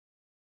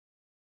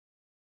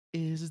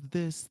Is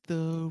this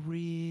the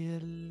real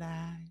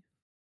life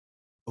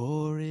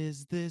or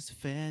is this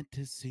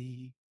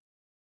fantasy?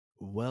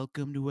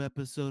 Welcome to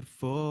episode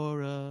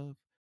 4 of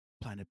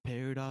Planet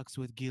Paradox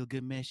with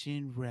Gilgamesh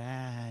and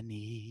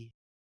Rani.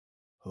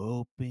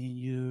 Open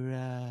your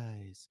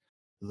eyes,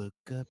 look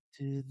up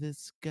to the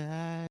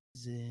skies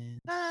and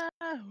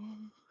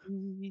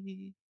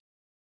see.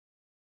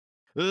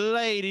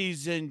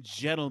 Ladies and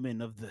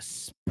gentlemen of the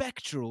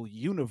spectral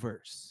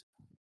universe,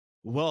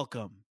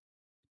 welcome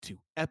to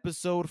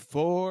episode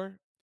 4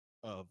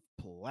 of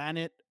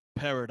Planet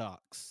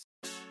Paradox.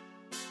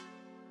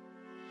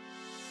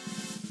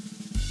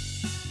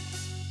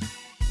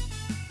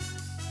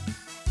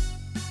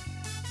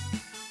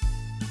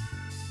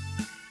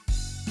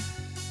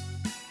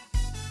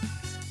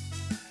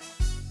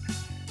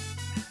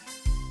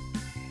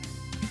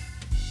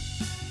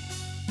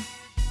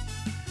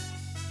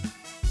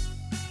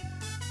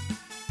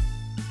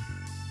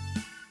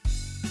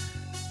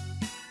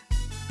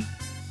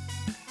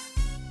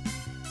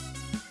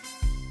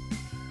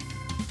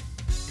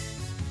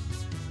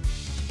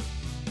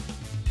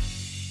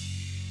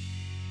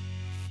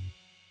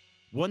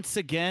 Once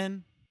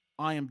again,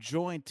 I am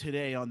joined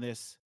today on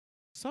this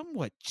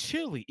somewhat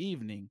chilly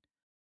evening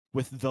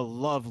with the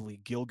lovely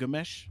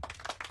Gilgamesh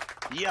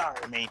Yar,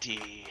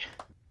 matey.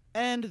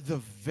 and the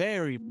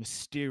very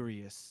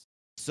mysterious,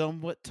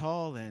 somewhat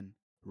tall and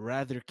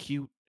rather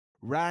cute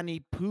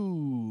Ronnie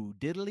Pooh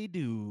Diddly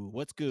Doo.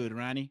 What's good,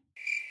 Ronnie?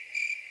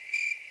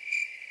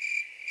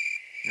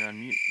 You're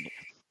on mute.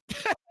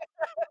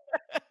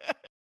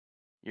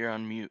 You're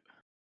on mute.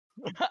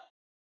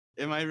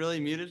 Am I really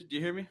muted? Do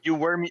you hear me? You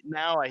were mute.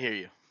 Now I hear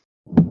you.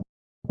 Damn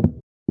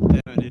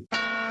it, dude.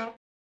 Hold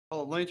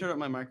on, let me turn up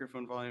my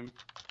microphone volume.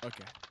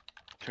 Okay.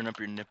 Turn up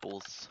your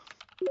nipples.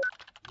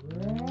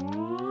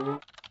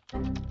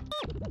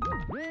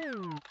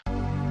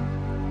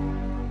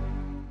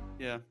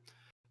 Yeah.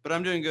 But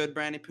I'm doing good,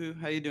 Brandy Pooh.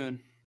 How you doing?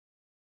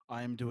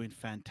 I am doing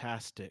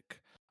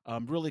fantastic.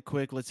 Really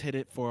quick, let's hit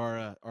it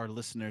for our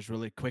listeners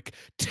really quick.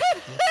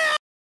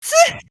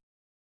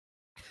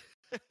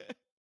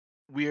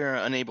 We are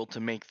unable to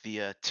make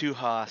the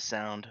Tuha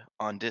sound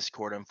on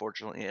Discord,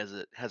 unfortunately, as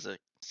it has a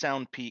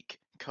sound peak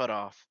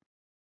cutoff.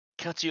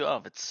 Cuts you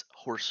off. It's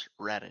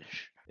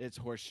horseradish. It's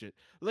horseshit.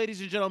 Ladies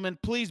and gentlemen,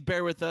 please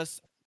bear with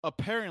us.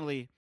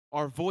 Apparently,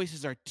 our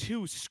voices are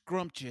too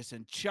scrumptious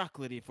and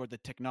chocolatey for the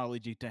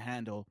technology to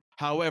handle.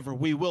 However,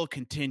 we will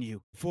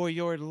continue for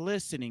your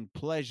listening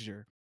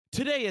pleasure.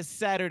 Today is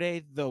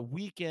Saturday, the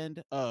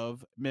weekend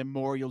of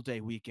Memorial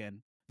Day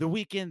weekend. The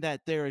weekend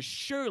that there is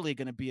surely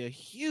going to be a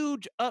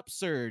huge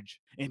upsurge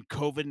in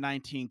COVID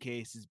 19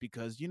 cases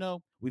because,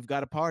 we've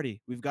got to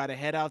party. We've got to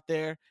head out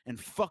there and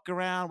fuck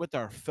around with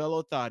our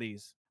fellow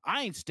thotties.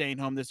 I ain't staying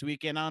home this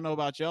weekend. I don't know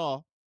about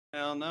y'all.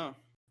 Hell no.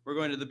 We're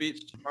going to the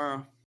beach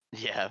tomorrow.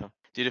 Yeah.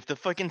 Dude, if the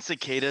fucking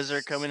cicadas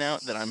are coming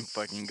out, then I'm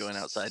fucking going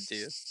outside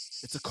too.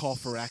 It's a call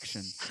for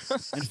action.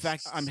 In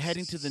fact, I'm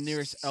heading to the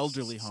nearest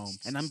elderly home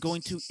and I'm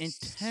going to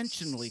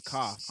intentionally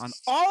cough on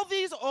all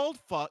these old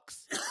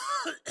fucks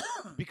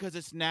because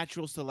it's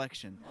natural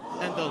selection.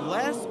 And the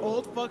less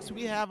old fucks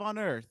we have on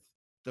Earth,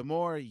 the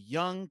more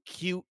young,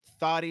 cute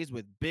thotties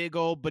with big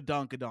old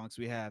badonkadonks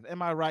we have.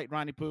 Am I right,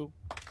 Ronnie Pooh?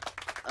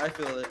 I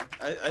feel it.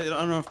 I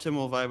don't know if Tim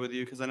will vibe with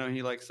you because I know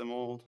he likes them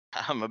old.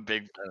 I'm a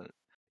big fan.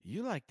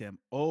 You like them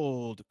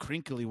old,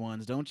 crinkly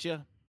ones, don't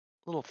you?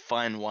 Little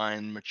fine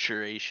wine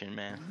maturation,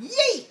 man.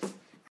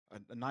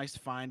 A nice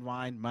fine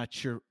wine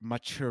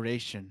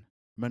maturation,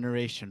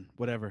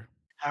 whatever.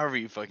 However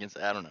you fucking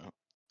say, I don't know.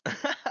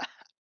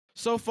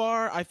 So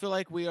far, I feel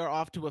like we are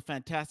off to a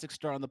fantastic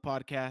start on the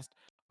podcast.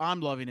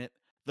 I'm loving it.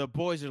 The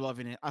boys are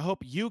loving it. I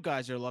hope you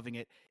guys are loving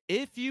it.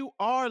 If you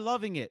are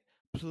loving it,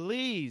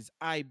 please,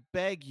 I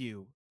beg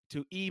you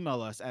to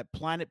email us at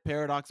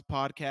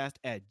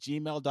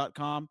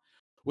planetparadoxpodcast@gmail.com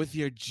with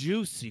your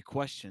juicy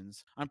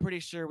questions. I'm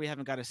pretty sure we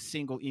haven't got a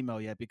single email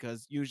yet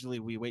because usually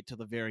we wait till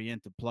the very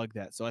end to plug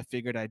that. So I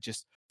figured I'd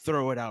just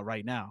throw it out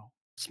right now.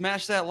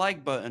 Smash that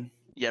like button.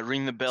 Yeah,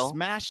 ring the bell.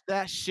 Smash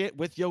that shit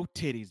with your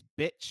titties,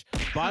 bitch.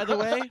 By the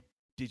way,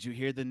 did you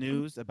hear the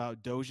news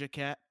about Doja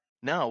Cat?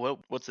 No,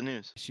 what's the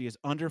news? She is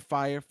under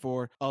fire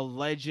for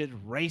alleged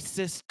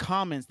racist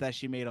comments that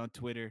she made on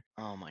Twitter.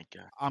 Oh my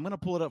god. I'm going to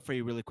pull it up for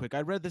you really quick.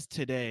 I read this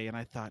today and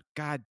I thought,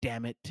 God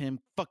damn it, Tim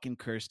fucking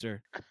cursed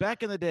her.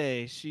 Back in the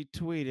day, she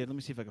tweeted, let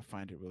me see if I can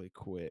find it really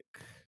quick.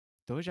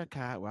 Doja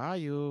Cat, where are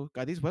you?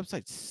 God, these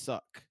websites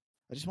suck.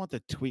 I just want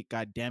the tweet,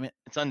 god damn it.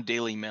 It's on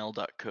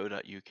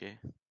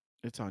dailymail.co.uk.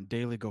 It's on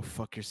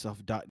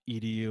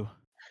dailygofuckyourself.edu.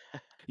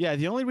 Yeah,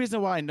 the only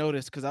reason why I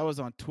noticed, because I was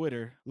on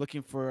Twitter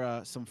looking for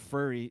some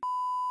furry,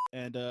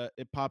 and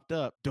it popped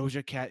up,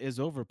 Doja Cat is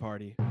over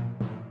party.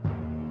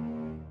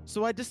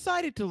 So I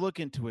decided to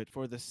look into it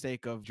for the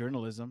sake of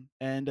journalism.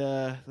 And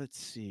let's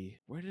see,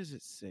 where does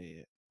it say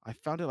it? I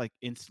found it like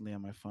instantly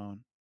on my phone.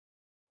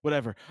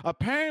 Whatever.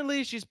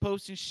 Apparently, she's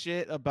posting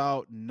shit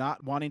about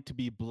not wanting to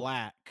be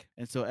black.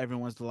 And so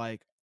everyone's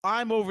like,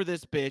 I'm over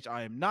this bitch.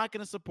 I am not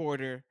going to support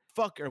her.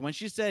 Fuck her. When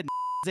she said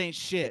ain't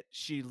shit,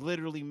 she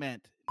literally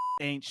meant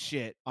ain't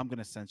shit. I'm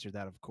gonna censor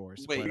that, of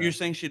course. Wait, but, you're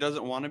saying she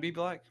doesn't want to be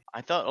black?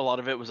 I thought a lot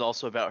of it was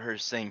also about her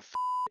saying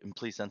and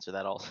please censor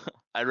that also.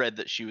 I read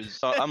that she was.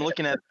 I'm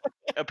looking at.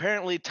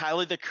 Apparently,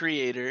 Tyler the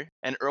Creator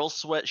and Earl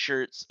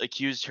Sweatshirts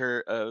accused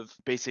her of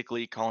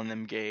basically calling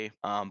them gay.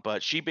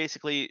 But she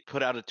basically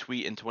put out a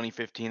tweet in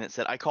 2015 that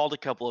said, "I called a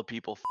couple of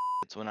people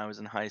when I was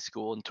in high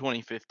school in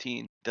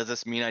 2015. Does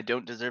this mean I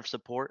don't deserve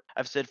support?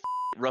 I've said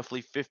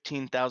roughly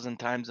 15,000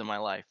 times in my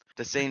life.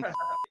 Does saying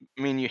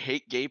mean you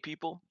hate gay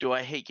people? Do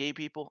I hate gay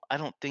people? I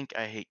don't think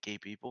I hate gay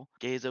people.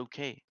 Gay is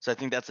okay." So I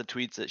think that's the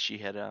tweets that she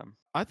had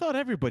I thought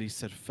everybody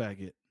said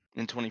faggot.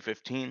 in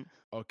 2015.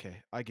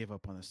 Okay, I gave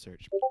up on the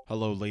search.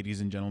 Hello,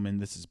 ladies and gentlemen.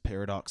 This is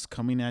Paradox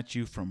coming at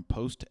you from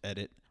post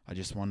edit. I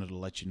just wanted to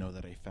let you know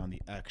that I found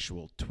the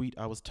actual tweet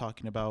I was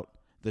talking about.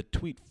 The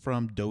tweet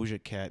from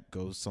Doja Cat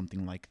goes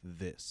something like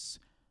this: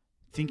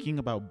 thinking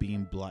about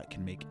being black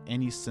can make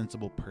any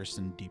sensible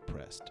person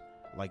depressed.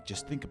 Like,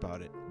 just think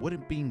about it.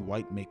 Wouldn't being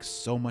white make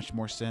so much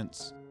more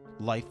sense?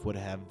 Life would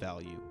have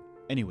value.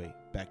 Anyway,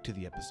 back to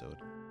the episode.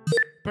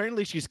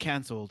 Apparently she's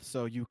canceled,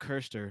 so you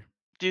cursed her.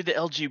 Dude, the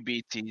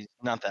LGBT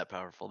not that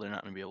powerful. They're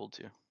not gonna be able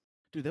to.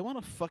 Dude, they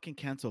want to fucking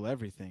cancel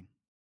everything.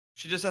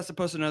 She just has to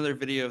post another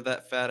video of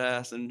that fat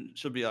ass and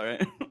she'll be all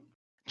right.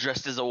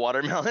 Dressed as a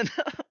watermelon.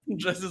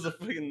 Dressed as a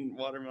fucking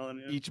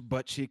watermelon. Yeah. Each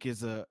butt cheek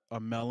is a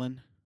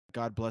melon.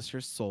 God bless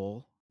her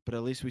soul. But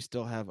at least we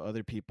still have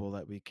other people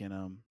that we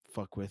can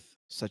fuck with,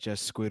 such as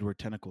Squidward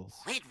Tentacles.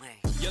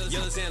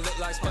 Yellows and look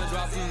like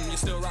SpongeBob. You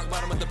still rock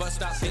bottom at the bus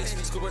stop, bitch.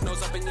 Squidward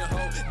nose up in your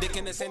hole. Dick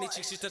in the sandy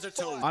cheek, she touch her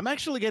toes. I'm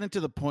actually getting to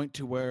the point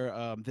to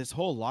where this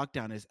whole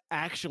lockdown is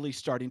actually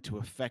starting to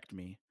affect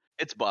me.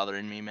 It's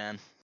bothering me, man.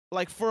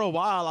 Like, for a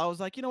while, I was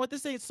like, you know what,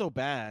 this ain't so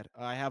bad.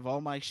 I have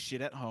all my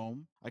shit at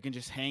home. I can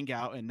just hang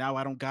out, and now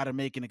I don't got to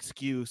make an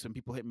excuse when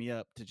people hit me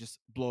up to just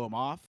blow them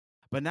off.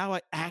 But now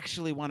I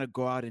actually want to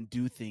go out and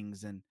do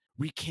things and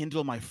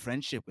rekindle my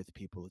friendship with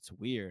people. It's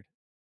weird.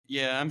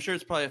 Yeah, I'm sure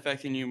it's probably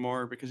affecting you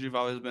more because you've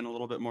always been a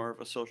little bit more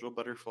of a social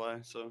butterfly.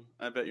 So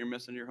I bet you're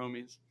missing your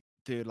homies.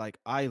 Dude, like,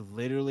 I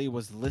literally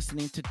was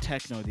listening to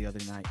techno the other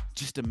night,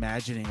 just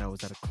imagining I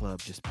was at a club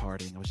just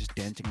partying. I was just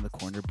dancing in the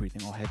corner,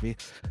 breathing all heavy,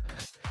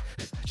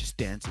 just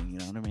dancing, you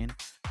know what I mean?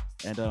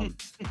 And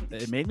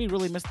it made me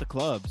really miss the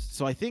clubs.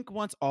 So I think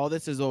once all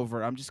this is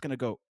over, I'm just going to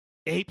go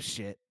ape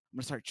shit. I'm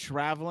going to start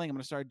traveling. I'm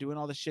going to start doing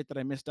all the shit that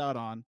I missed out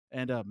on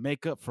and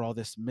make up for all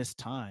this missed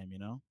time, you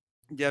know?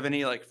 Do you have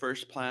any like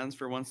first plans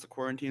for once the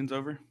quarantine's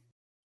over?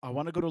 I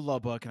want to go to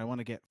Lubbock and I want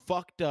to get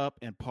fucked up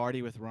and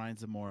party with Ryan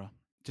Zamora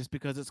just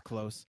because it's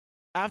close.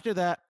 After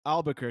that,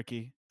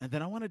 Albuquerque. And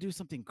then I want to do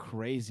something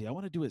crazy. I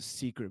want to do a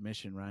secret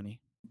mission,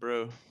 Ronnie.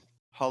 Bro,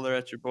 holler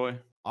at your boy.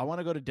 I want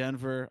to go to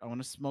Denver. I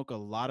want to smoke a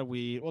lot of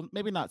weed. Well,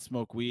 maybe not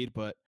smoke weed,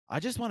 but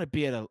I just want to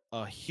be at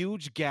a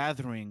huge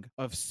gathering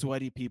of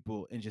sweaty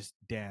people and just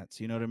dance.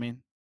 You know what I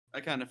mean?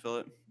 I kind of feel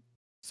it.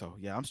 So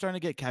yeah, I'm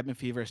starting to get cabin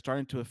fever. It's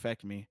starting to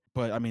affect me.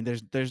 But I mean,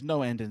 there's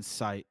no end in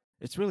sight.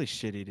 It's really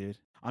shitty, dude.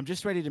 I'm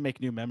just ready to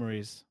make new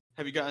memories.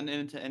 Have you gotten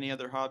into any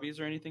other hobbies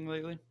or anything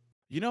lately?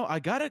 You know, I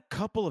got a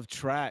couple of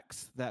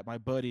tracks that my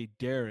buddy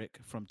Derek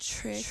from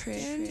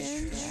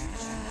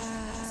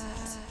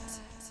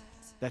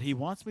that he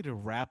wants me to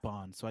rap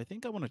on. So I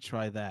think I want to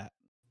try that.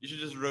 You should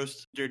just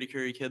roast Dirty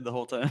Curry Kid the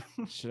whole time.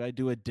 Should I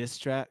do a diss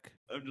track?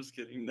 I'm just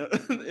kidding. No,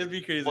 it'd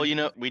be crazy. Well, you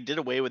know, we did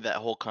away with that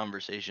whole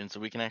conversation, so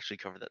we can actually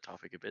cover that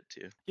topic a bit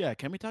too. Yeah,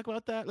 can we talk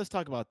about that? Let's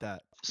talk about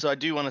that. So I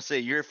do want to say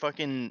your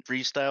fucking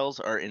freestyles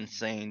are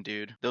insane,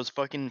 dude. Those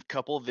fucking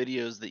couple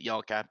videos that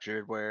y'all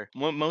captured where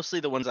mostly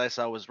the ones I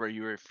saw was where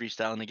you were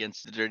freestyling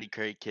against the Dirty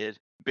Curry Kid.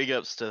 Big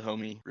ups to the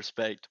homie,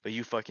 respect. But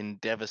you fucking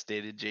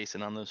devastated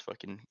Jason on those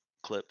fucking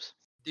clips.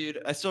 Dude,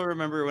 I still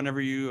remember whenever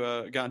you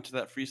got into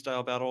that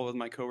freestyle battle with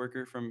my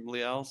coworker from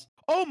Leal's.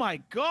 Oh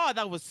my god,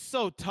 that was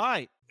so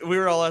tight. We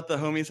were all at the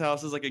homies'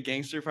 house as like a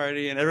gangster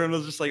party, and everyone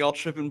was just like all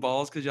tripping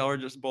balls because y'all were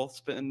just both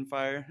spitting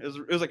fire. It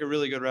was like a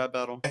really good rap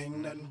battle. Ain't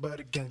nothing but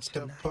a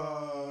gangsta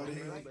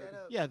party.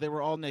 Yeah, they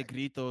were all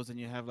negritos, and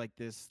you have like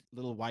this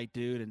little white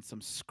dude and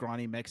some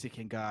scrawny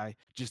Mexican guy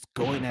just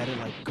going at it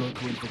like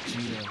Goku and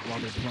Vegeta while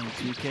they're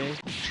playing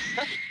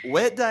 2K.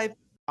 Wet diaper.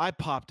 I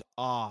popped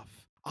off.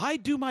 I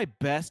do my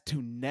best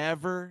to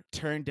never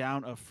turn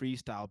down a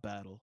freestyle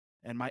battle.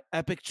 And my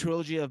epic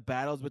trilogy of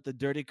battles with the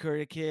Dirty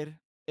Curry Kid,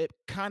 it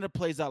kind of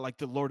plays out like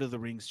the Lord of the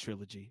Rings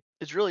trilogy.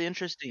 It's really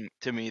interesting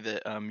to me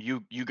that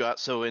you got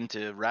so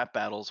into rap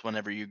battles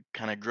whenever you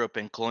kind of grew up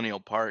in Colonial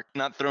Park.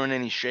 Not throwing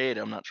any shade,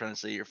 I'm not trying to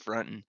say you're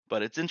fronting,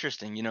 but it's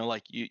interesting, you know,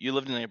 like you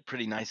lived in a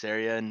pretty nice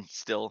area and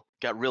still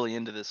got really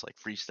into this like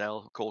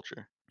freestyle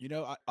culture. You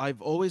know,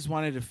 I've always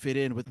wanted to fit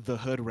in with the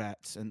hood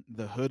rats and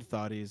the hood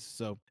thotties,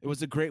 so it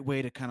was a great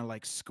way to kind of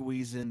like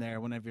squeeze in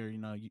there whenever, you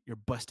know, you're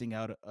busting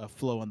out a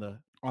flow on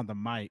the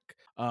mic.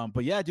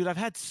 But yeah, dude, I've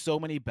had so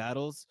many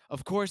battles.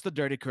 Of course, the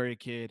Dirty Curry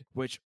Kid,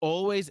 which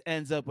always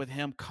ends up with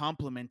him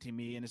complimenting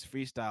me in his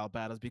freestyle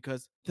battles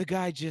because the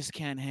guy just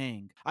can't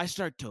hang. I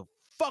start to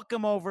fuck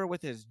him over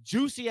with his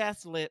juicy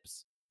ass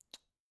lips.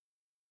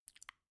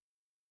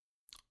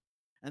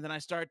 And then I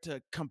start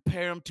to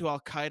compare him to Al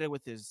Qaeda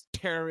with his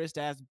terrorist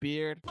ass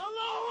beard.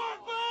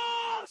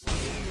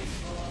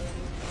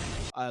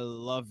 I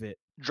love it.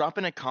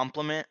 Dropping a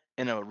compliment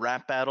in a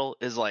rap battle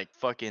is like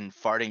fucking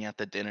farting at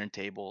the dinner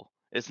table.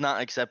 It's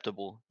not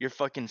acceptable. You're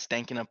fucking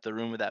stanking up the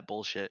room with that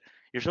bullshit.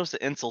 You're supposed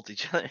to insult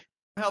each other.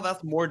 How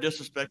that's more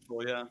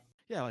disrespectful, yeah.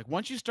 Yeah, like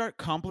once you start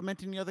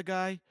complimenting the other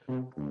guy,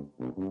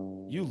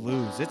 you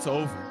lose. It's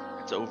over.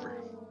 It's over.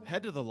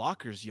 Head to the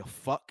lockers, you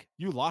fuck.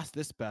 You lost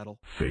this battle.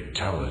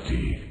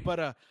 Fatality. But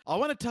I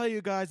want to tell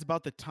you guys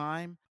about the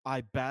time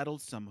I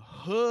battled some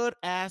hood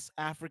ass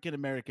African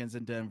Americans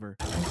in Denver.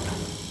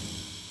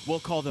 We'll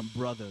call them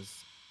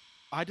brothers.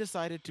 I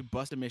decided to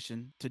bust a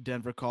mission to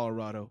Denver,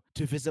 Colorado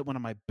to visit one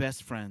of my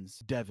best friends,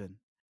 Devin.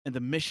 And the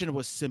mission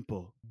was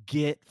simple: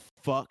 get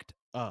fucked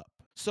up.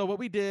 So what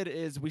we did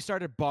is we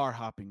started bar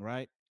hopping,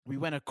 right? We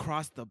went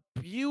across the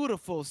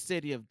beautiful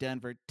city of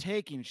Denver,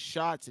 taking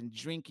shots and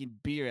drinking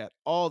beer at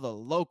all the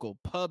local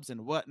pubs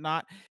and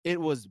whatnot. It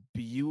was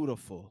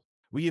beautiful.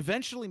 We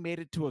eventually made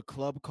it to a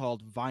club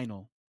called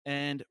Vinyl.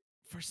 And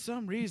for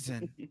some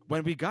reason,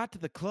 when we got to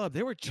the club,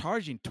 they were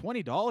charging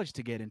 $20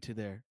 to get into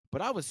there.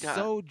 But I was God.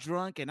 so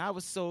drunk and I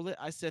was so lit,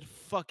 I said,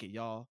 fuck it,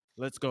 y'all.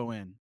 Let's go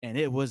in. And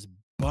it was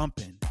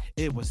bumping.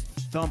 It was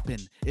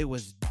thumping. It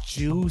was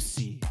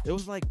juicy. It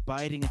was like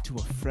biting into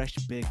a fresh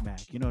Big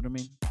Mac. You know what I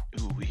mean?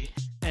 Ooh-wee.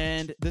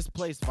 And this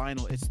place,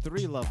 Vinyl, it's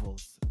 3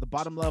 levels. The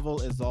bottom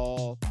level is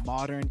all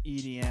modern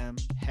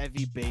EDM,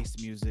 heavy bass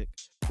music.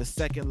 The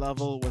second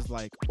level was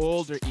like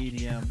older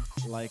EDM,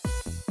 like...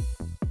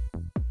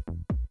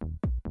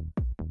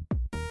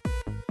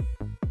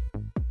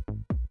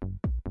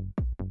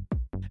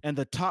 And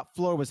the top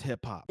floor was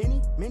hip hop.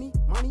 Any, many,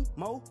 money,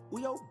 mo,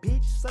 we your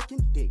bitch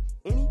sucking dick.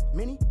 Any,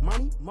 many,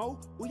 money, mo,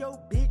 we your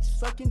bitch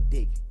sucking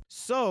dick.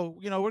 So,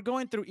 we're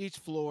going through each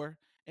floor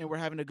and we're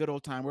having a good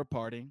old time. We're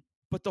partying.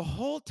 But the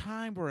whole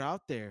time we're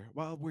out there,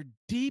 while we're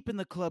deep in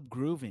the club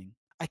grooving,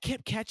 I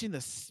kept catching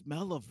the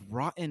smell of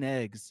rotten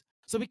eggs.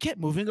 So we kept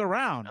moving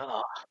around.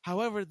 Ugh.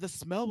 However, the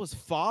smell was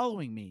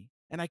following me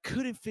and I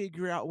couldn't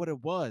figure out what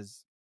it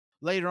was.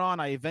 Later on,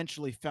 I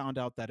eventually found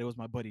out that it was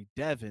my buddy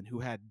Devin who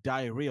had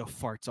diarrhea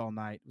farts all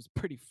night. It was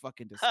pretty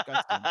fucking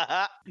disgusting.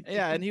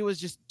 Yeah, and he was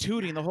just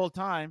tooting the whole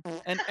time.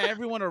 And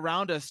everyone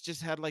around us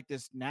just had like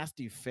this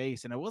nasty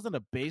face. And it wasn't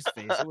a bass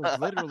face. It was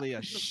literally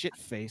a shit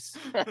face.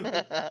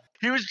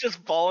 He was just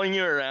following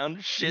you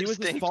around. Shit He was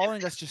just stinking.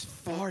 following us, just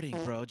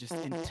farting, bro, just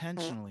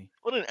intentionally.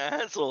 What an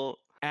asshole.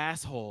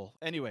 Asshole.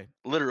 Anyway,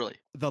 Literally.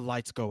 the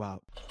lights go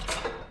out.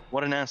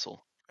 What an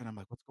asshole. And I'm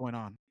like, what's going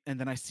on? And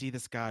then I see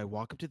this guy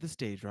walk up to the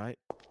stage, right?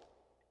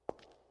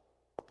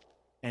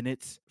 And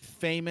it's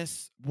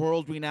famous,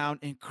 world-renowned,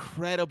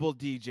 incredible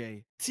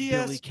DJ,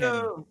 Billy Kenny.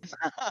 Tiesto.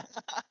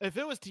 If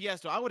it was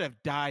Tiesto, I would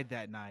have died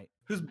that night.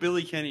 Who's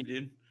Billy Kenny,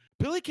 dude?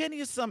 Billy Kenny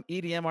is some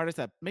EDM artist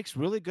that makes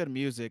really good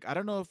music. I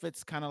don't know if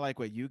it's kind of like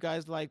what you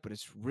guys like, but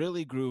it's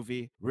really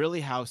groovy,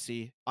 really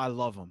housey. I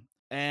love him.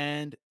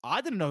 And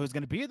I didn't know who was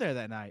going to be there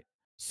that night.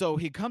 So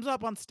he comes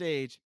up on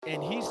stage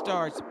and he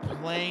starts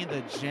playing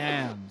the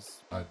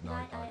jams. At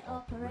night I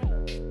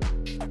operate.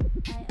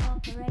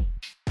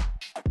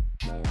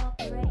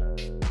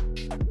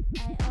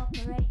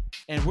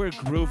 And we're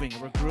grooving,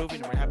 and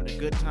we're having a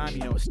good time.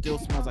 It still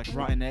smells like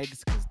rotten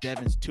eggs because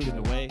Devin's tooting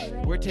away.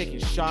 We're taking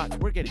shots,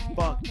 we're getting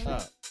fucked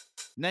up.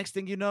 Next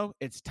thing you know,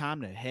 it's time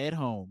to head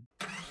home.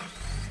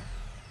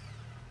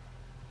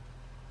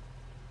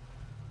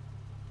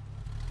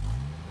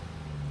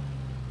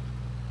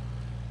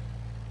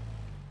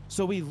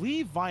 So we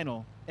leave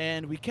Vinyl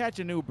and we catch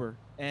an Uber,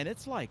 and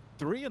it's like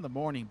 3 in the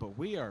morning, but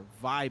we are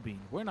vibing.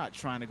 We're not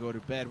trying to go to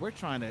bed. We're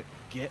trying to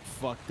get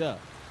fucked up.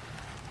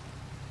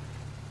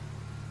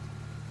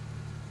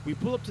 We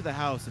pull up to the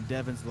house and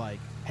Devin's like,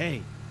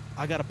 hey,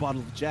 I got a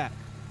bottle of Jack.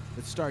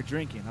 Let's start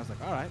drinking. I was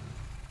like, all right.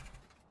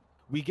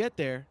 We get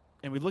there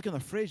and we look in the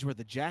fridge where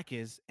the Jack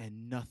is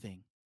and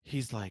nothing.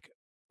 He's like,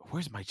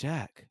 where's my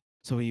Jack?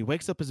 So he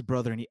wakes up his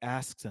brother and he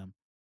asks him.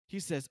 He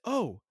says,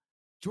 oh,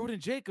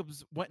 Jordan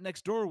Jacobs went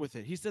next door with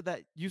it. He said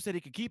that you said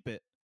he could keep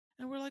it.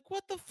 And we're like,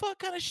 what the fuck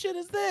kind of shit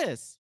is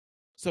this?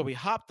 So we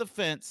hop the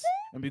fence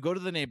and we go to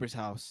the neighbor's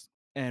house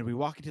and we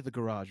walk into the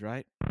garage,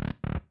 right?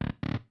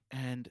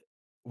 And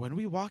when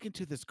we walk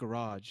into this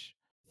garage,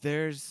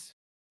 there's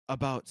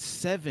about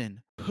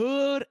 7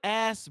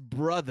 hood-ass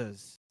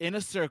brothers in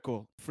a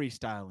circle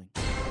freestyling.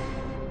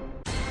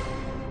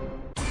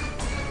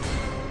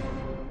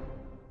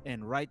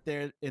 And right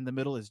there in the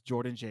middle is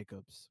Jordan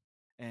Jacobs.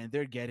 And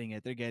they're getting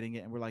it.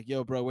 And we're like,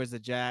 yo, bro, where's the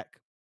Jack?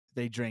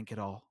 They drank it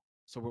all.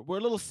 So we're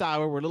a little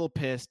sour. We're a little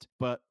pissed,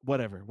 but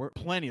whatever. We're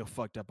plenty of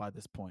fucked up by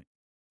this point.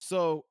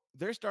 So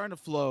they're starting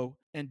to flow.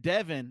 And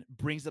Devin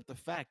brings up the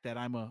fact that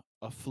I'm a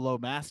flow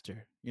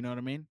master. You know what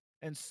I mean?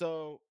 And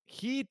so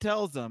he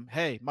tells them,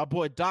 hey, my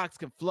boy Docs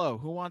can flow.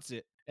 Who wants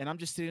it? And I'm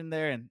just sitting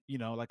there and,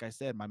 like I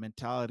said, my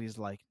mentality is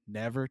like,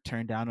 never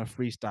turn down a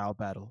freestyle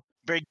battle.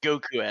 Very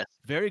Goku-esque.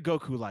 Very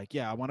Goku-like.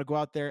 Yeah, I want to go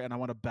out there and I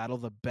want to battle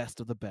the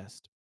best of the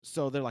best.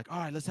 So they're like, all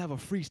right, let's have a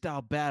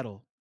freestyle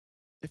battle.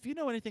 if you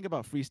know anything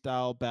about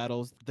freestyle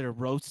battles, they're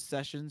roast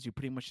sessions. You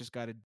pretty much just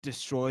got to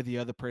destroy the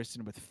other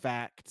person with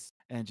facts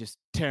and just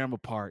tear them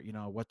apart. You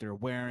know, what they're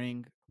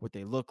wearing, what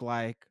they look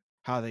like,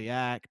 how they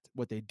act,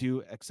 what they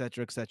do,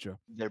 etc., etc.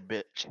 They're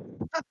bitch.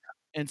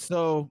 And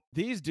so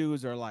these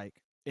dudes are like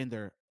in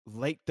their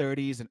late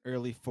 30s and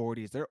early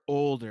 40s. They're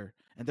older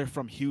and they're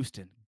from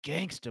Houston.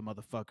 Gangsta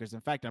motherfuckers.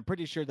 In fact, I'm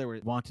pretty sure they were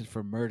wanted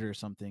for murder or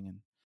something.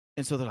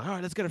 And so they're like, all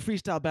right, let's get a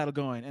freestyle battle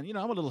going. And, you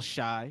know, I'm a little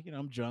shy. You know,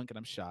 I'm drunk and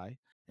I'm shy.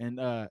 And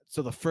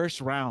so the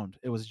first round,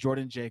 it was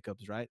Jordan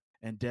Jacobs, right?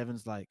 And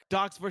Devin's like,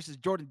 Docs versus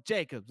Jordan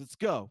Jacobs. Let's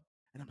go.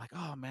 And I'm like,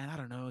 oh, man, I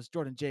don't know. It's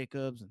Jordan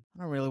Jacobs. And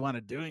I don't really want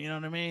to do it. You know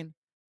what I mean?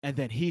 And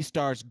then he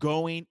starts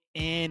going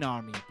in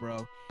on me,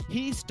 bro.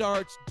 He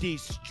starts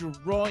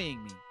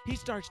destroying me. He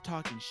starts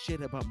talking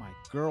shit about my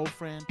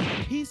girlfriend.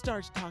 He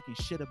starts talking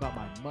shit about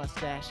my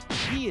mustache.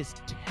 He is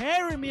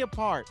tearing me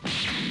apart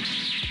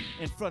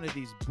in front of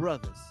these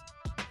brothers.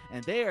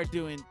 And they are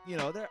doing, you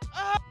know, they're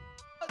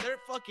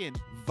fucking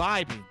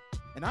vibing.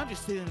 And I'm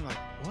just sitting there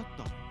like, what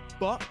the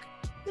fuck?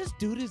 This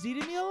dude is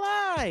eating me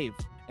alive.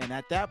 And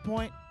at that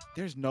point,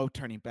 there's no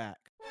turning back.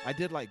 I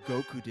did like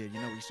Goku did, you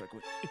know, where you start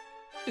going,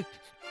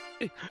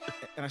 and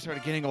I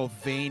started getting all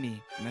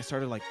veiny and I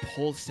started like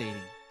pulsating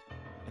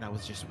and I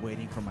was just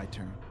waiting for my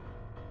turn.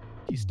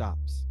 He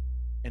stops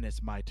and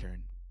it's my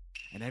turn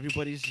and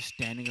everybody's just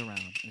standing around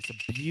and it's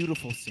a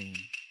beautiful scene.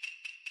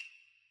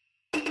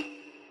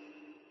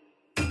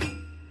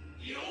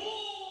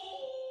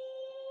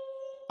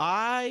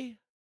 I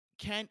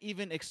can't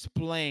even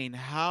explain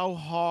how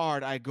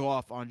hard I go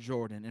off on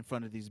Jordan in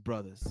front of these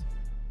brothers.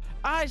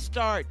 I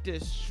start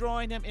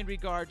destroying him in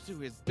regards to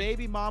his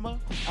baby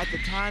mama. At the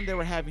time they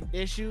were having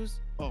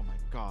issues. Oh my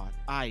God.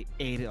 I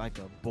ate it like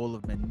a bowl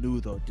of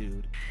menudo,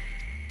 dude.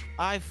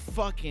 I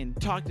fucking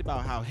talked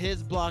about how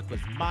his block was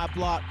my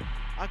block.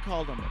 I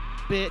called him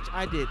a bitch.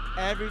 I did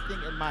everything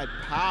in my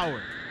power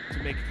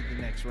to make it to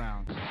the next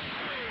round.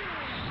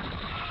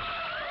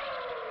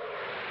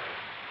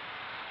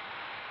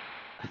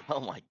 Oh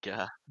my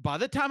God. By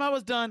the time I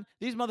was done,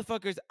 these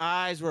motherfuckers'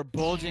 eyes were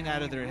bulging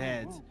out of their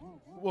heads.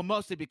 Well,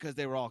 mostly because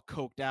they were all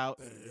coked out.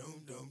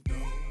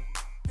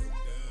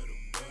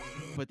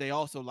 But they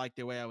also liked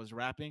the way I was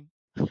rapping.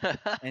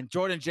 And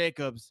Jordan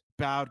Jacobs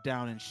bowed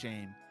down in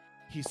shame.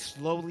 He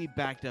slowly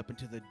backed up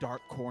into the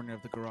dark corner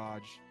of the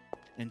garage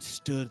and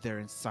stood there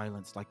in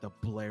silence like the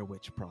Blair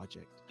Witch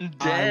Project. I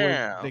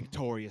Damn. was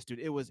victorious, dude.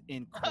 It was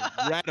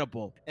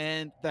incredible.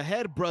 And the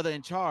head brother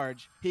in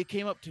charge, he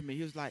came up to me.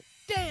 He was like,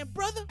 damn,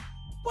 brother,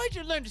 why'd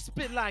you learn to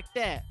spit like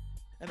that?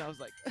 And I was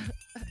like,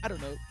 I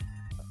don't know.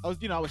 I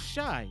was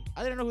shy.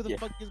 I didn't know who the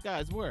fuck these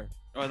guys were.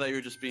 Oh, I thought you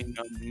were just being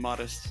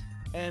modest.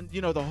 And,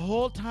 you know, the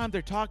whole time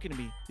they're talking to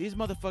me, these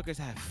motherfuckers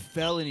have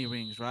felony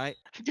rings, right?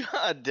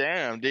 God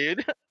damn,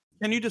 dude.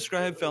 Can you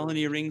describe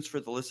felony rings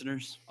for the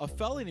listeners? A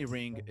felony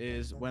ring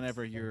is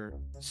whenever you're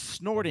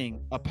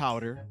snorting a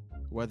powder,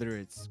 whether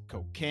it's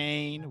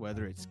cocaine,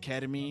 whether it's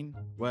ketamine,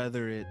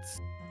 whether it's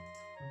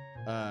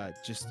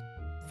just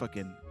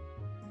fucking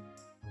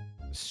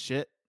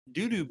shit.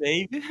 Doo-doo,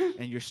 baby.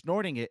 And you're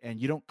snorting it and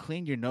you don't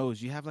clean your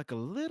nose. You have like a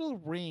little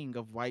ring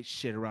of white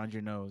shit around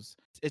your nose.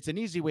 It's an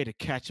easy way to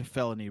catch a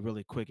felony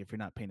really quick if you're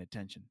not paying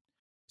attention.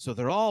 So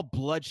they're all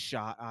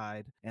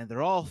bloodshot-eyed and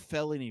they're all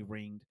felony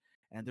ringed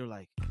and they're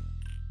like,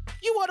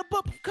 you want a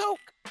bump of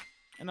coke?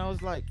 And I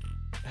was like,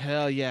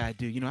 hell yeah, I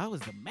do. You know, I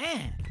was the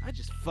man. I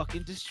just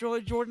fucking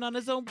destroyed Jordan on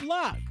his own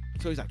block.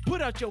 So he's like,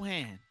 put out your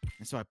hand.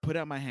 And so I put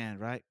out my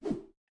hand, right?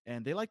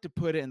 And they like to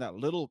put it in that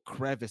little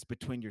crevice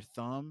between your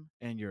thumb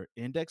and your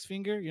index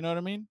finger. You know what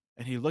I mean?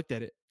 And he looked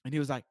at it and he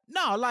was like,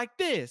 no, like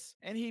this.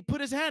 And he put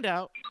his hand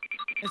out.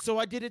 And so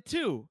I did it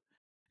too.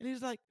 And he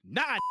was like,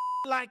 nah,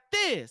 like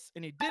this.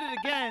 And he did it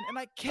again. And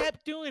I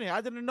kept doing it.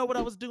 I didn't know what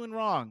I was doing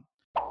wrong.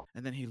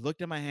 And then he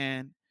looked at my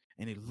hand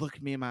and he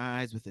looked me in my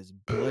eyes with his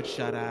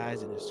bloodshot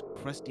eyes and his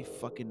crusty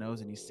fucking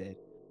nose. And he said,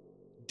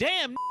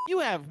 damn, you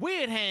have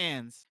weird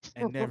hands.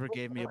 And never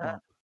gave me a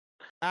bump.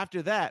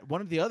 After that,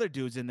 one of the other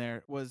dudes in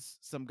there was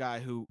some guy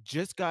who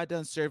just got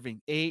done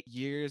serving 8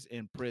 years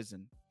in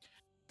prison.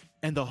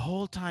 And the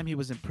whole time he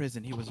was in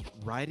prison, he was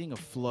writing a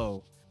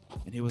flow.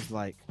 And he was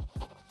like,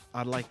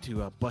 I'd like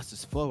to bust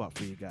this flow out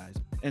for you guys.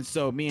 And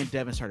so me and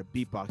Devin started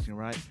beatboxing,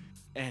 right?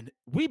 And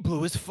we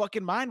blew his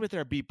fucking mind with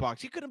our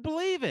beatbox. He couldn't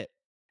believe it.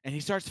 And he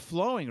starts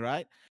flowing,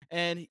 right?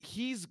 And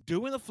he's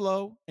doing the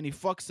flow and he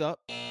fucks up.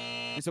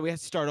 And so he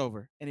has to start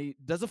over. And he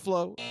does a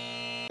flow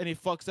and he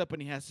fucks up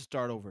and he has to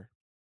start over.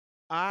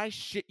 I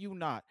shit you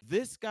not.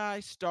 This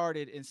guy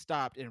started and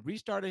stopped and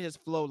restarted his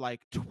flow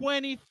like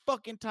 20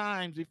 fucking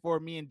times before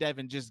me and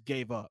Devin just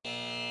gave up.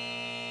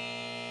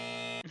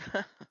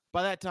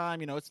 By that time,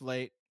 you know, it's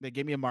late. They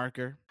gave me a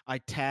marker. I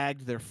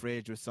tagged their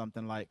fridge with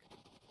something like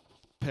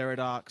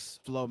Paradox,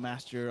 Flow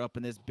Master up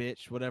in this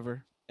bitch,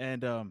 whatever.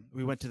 And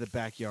we went to the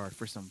backyard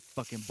for some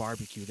fucking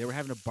barbecue. They were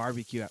having a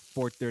barbecue at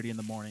 4:30 in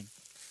the morning.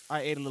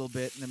 I ate a little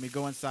bit, and then we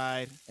go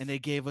inside, and they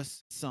gave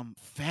us some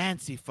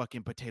fancy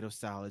fucking potato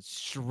salad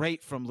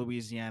straight from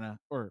Louisiana,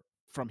 or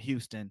from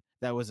Houston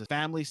that was a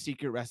family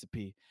secret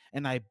recipe,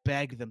 and I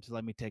begged them to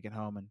let me take it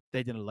home, and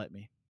they didn't let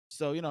me.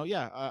 So,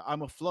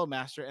 I'm a flow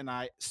master, and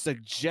I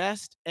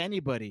suggest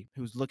anybody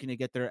who's looking to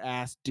get their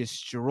ass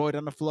destroyed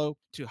on the flow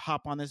to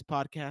hop on this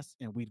podcast,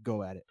 and we'd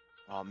go at it.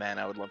 Oh man,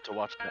 I would love to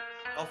watch that.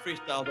 I'll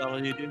freestyle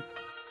battle you, dude.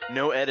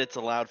 No edits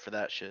allowed for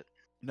that shit.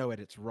 No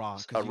edits, raw.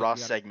 A 'cause raw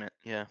segment,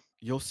 yeah.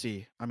 You'll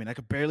see. I mean, I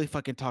could barely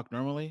fucking talk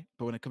normally,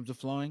 but when it comes to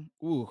flowing,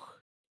 ooh,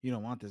 you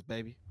don't want this,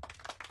 baby.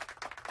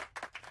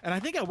 And I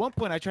think at one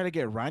point I tried to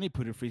get Ronnie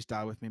Poo to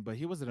freestyle with me, but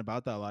he wasn't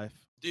about that life.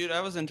 Dude,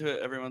 I was into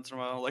it every once in a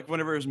while. Like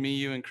whenever it was me,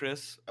 you, and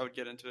Chris, I would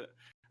get into it.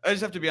 I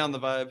just have to be on the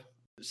vibe.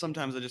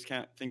 Sometimes I just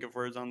can't think of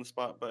words on the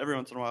spot, but every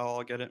once in a while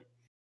I'll get it.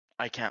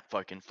 I can't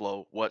fucking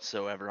flow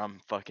whatsoever. I'm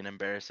fucking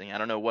embarrassing. I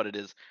don't know what it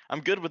is.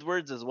 I'm good with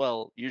words as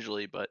well,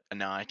 usually, but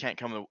no, I can't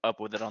come up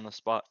with it on the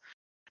spot.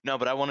 No,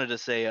 but I wanted to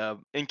say,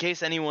 in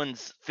case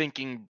anyone's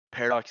thinking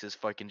Paradox is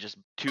fucking just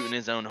tooting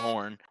his own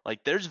horn,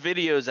 like there's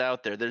videos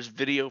out there. There's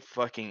video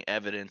fucking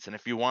evidence, and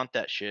if you want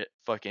that shit,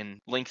 fucking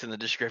links in the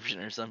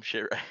description or some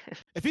shit, right?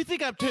 If you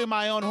think I'm tooting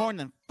my own horn,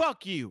 then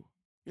fuck you.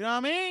 You know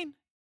what I mean?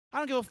 I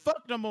don't give a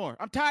fuck no more.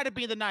 I'm tired of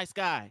being the nice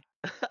guy.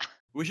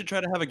 We should try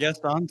to have a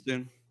guest on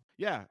soon.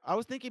 Yeah, I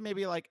was thinking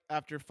maybe like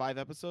after 5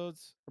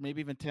 episodes, or maybe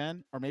even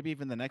 10, or maybe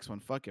even the next one.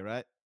 Fuck it,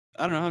 right?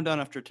 I don't know. I'm down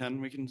after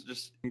 10. We can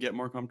just get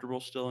more comfortable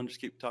still and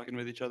just keep talking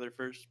with each other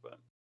first. But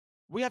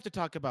We have to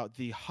talk about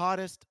the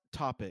hottest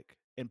topic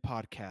in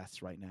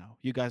podcasts right now.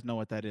 You guys know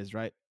what that is,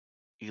 right?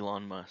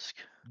 Elon Musk.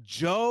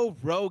 Joe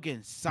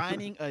Rogan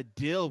signing a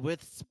deal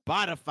with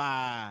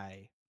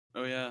Spotify.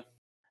 oh yeah,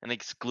 An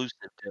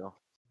exclusive deal.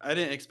 I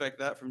didn't expect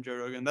that from Joe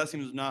Rogan. That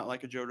seems not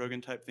like a Joe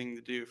Rogan type thing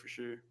to do for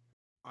sure.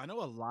 I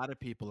know a lot of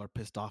people are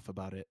pissed off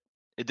about it.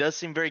 It does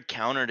seem very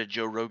counter to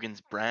Joe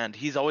Rogan's brand.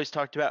 He's always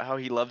talked about how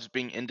he loves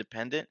being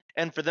independent.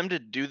 And for them to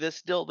do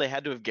this deal, they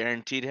had to have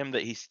guaranteed him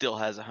that he still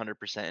has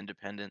 100%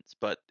 independence,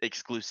 but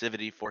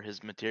exclusivity for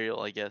his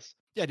material, I guess.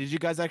 Yeah, did you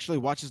guys actually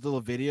watch his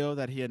little video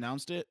that he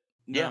announced it?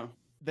 Yeah. No.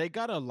 They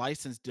got a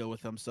license deal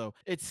with him, so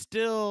it's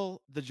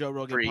still the Joe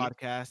Rogan Free.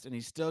 podcast, and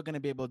he's still going to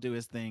be able to do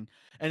his thing,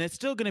 and it's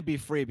still going to be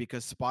free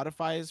because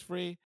Spotify is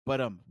free. But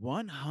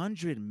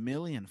 $100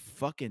 million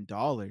fucking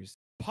dollars.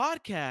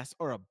 Podcasts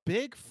are a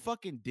big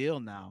fucking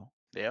deal now.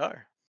 They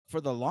are. For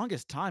the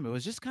longest time, it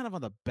was just kind of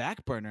on the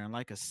back burner and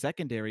like a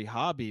secondary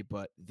hobby,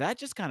 but that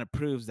just kind of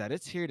proves that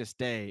it's here to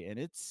stay, and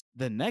it's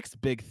the next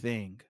big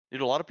thing.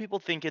 Dude, a lot of people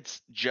think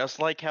it's just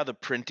like how the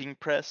printing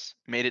press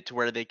made it to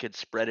where they could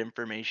spread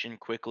information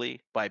quickly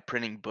by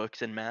printing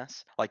books en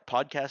masse. Like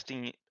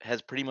podcasting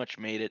has pretty much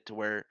made it to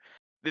where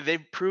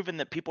they've proven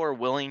that people are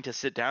willing to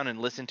sit down and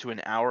listen to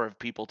an hour of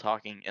people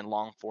talking in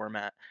long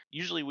format.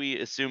 Usually we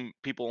assume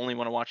people only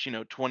want to watch,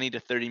 20 to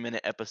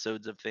 30-minute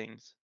episodes of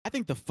things. I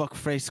think the fuck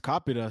face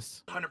copied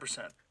us.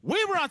 100%.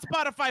 We were on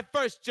Spotify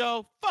first,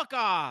 Joe. Fuck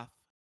off.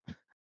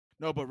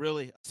 No, but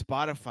really,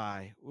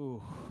 Spotify.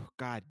 Ooh,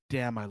 god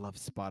damn, I love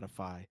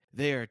Spotify.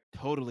 They are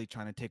totally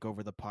trying to take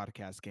over the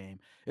podcast game.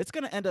 It's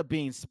going to end up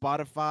being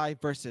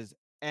Spotify versus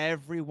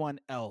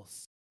everyone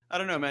else. I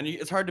don't know, man.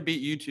 It's hard to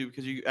beat YouTube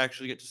because you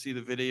actually get to see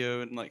the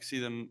video and like see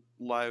them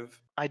live.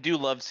 I do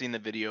love seeing the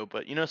video,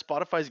 but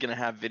Spotify's going to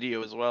have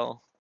video as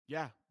well.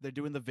 Yeah, they're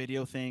doing the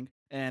video thing.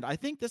 And I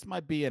think this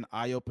might be an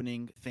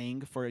eye-opening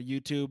thing for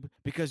YouTube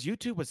because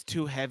YouTube was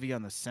too heavy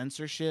on the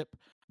censorship.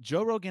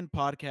 Joe Rogan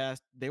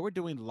podcast, they were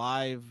doing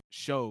live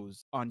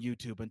shows on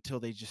YouTube until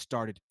they just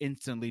started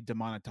instantly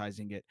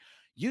demonetizing it.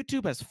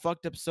 YouTube has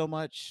fucked up so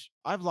much,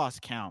 I've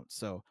lost count.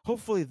 So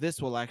hopefully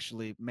this will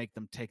actually make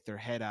them take their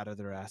head out of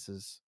their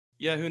asses.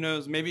 Yeah, who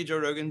knows? Maybe Joe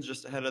Rogan's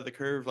just ahead of the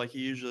curve like he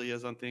usually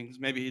is on things.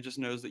 Maybe he just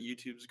knows that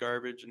YouTube's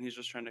garbage and he's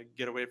just trying to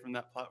get away from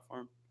that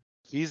platform.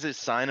 He's a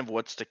sign of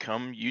what's to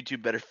come.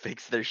 YouTube better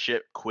fix their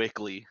shit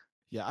quickly.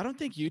 Yeah, I don't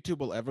think YouTube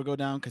will ever go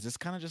down because it's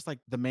kind of just like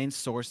the main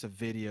source of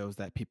videos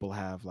that people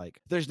have. Like,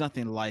 there's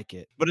nothing like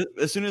it. But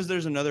as soon as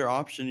there's another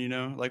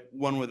option, like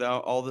one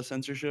without all the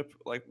censorship,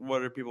 like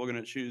what are people going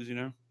to choose,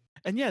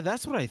 And yeah,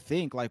 that's what I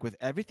think. Like with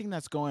everything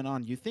that's going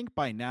on, you think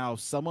by now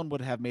someone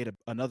would have made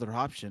another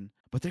option,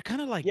 but they're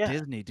kind of like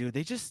Disney, dude.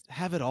 They just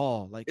have it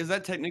all. Like, Is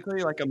that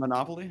technically like a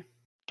monopoly?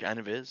 Kind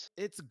of is.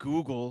 it's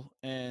Google,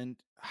 and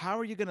how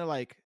are you gonna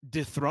like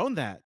dethrone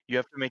that? You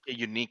have to make a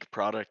unique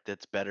product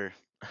that's better.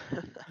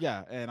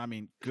 Yeah, and I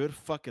mean, good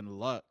fucking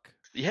luck.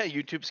 Yeah,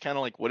 YouTube's kind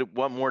of like,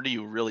 what more do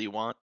you really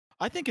want?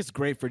 I think it's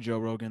great for Joe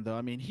Rogan, though.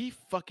 I mean, he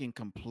fucking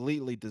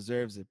completely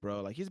deserves it,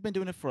 bro. Like, he's been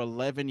doing it for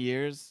 11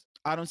 years.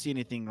 I don't see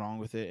anything wrong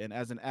with it. And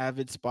as an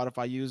avid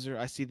Spotify user,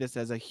 I see this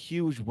as a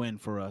huge win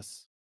for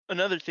us.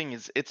 Another thing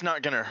is, it's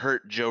not going to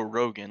hurt Joe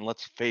Rogan.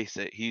 Let's face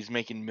it. He's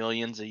making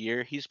millions a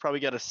year. He's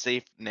probably got a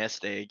safe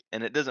nest egg.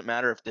 And it doesn't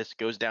matter if this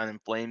goes down in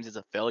flames as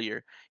a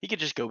failure. He could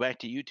just go back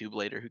to YouTube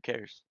later. Who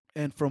cares?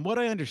 And from what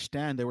I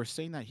understand, they were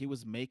saying that he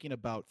was making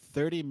about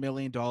 $30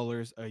 million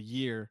a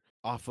year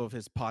off of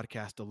his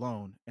podcast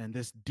alone. And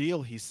this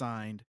deal he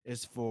signed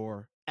is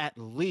for at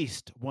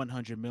least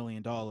 $100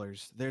 million.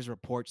 There's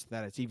reports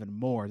that it's even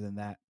more than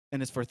that.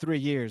 And it's for 3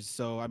 years.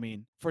 So I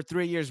mean, for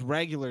 3 years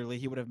regularly,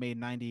 he would have made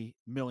 $90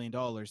 million.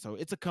 So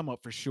it's a come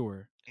up for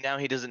sure. Now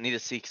he doesn't need to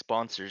seek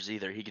sponsors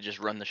either. He could just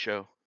run the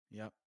show.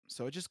 Yep.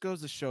 So it just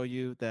goes to show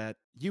you that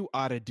you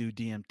ought to do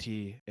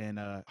DMT and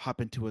hop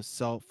into a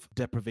self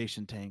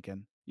deprivation tank,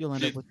 and you'll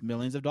end up Dude. with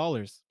millions of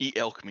dollars. Eat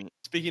elk meat.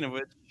 Speaking of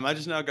which, I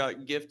just now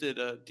got gifted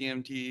a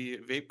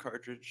DMT vape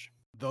cartridge.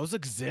 Those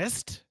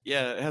exist?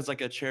 Yeah, it has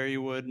like a cherry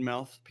wood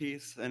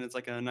mouthpiece, and it's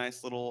like a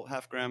nice little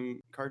half-gram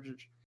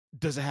cartridge.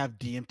 Does it have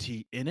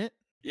DMT in it?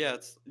 Yeah,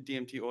 it's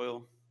DMT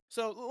oil.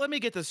 So let me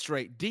get this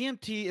straight.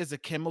 DMT is a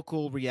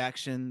chemical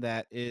reaction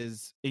that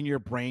is in your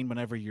brain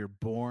whenever you're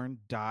born,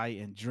 die,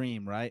 and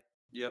dream, right?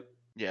 Yep.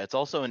 Yeah, it's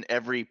also in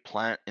every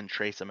plant in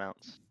trace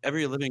amounts.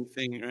 Every living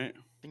thing, right?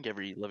 I think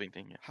every living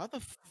thing. Yeah. How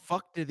the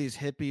fuck did these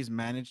hippies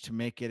manage to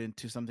make it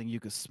into something you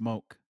could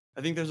smoke?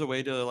 I think there's a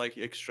way to like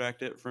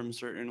extract it from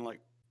certain like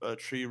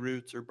tree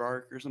roots or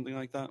bark or something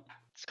like that.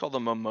 It's called the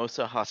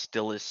Mimosa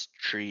hostilis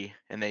tree,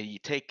 and they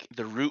take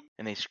the root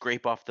and they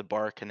scrape off the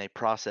bark and they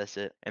process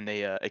it and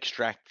they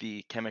extract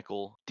the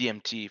chemical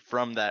DMT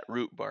from that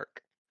root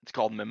bark. It's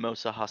called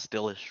Mimosa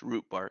hostilis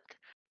root bark.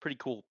 Pretty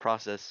cool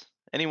process.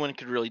 Anyone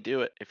could really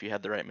do it if you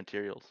had the right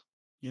materials.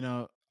 You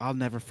know, I'll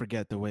never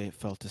forget the way it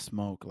felt to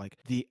smoke. Like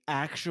the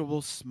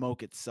actual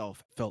smoke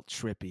itself felt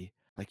trippy.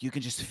 Like you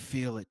can just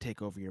feel it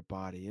take over your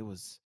body. It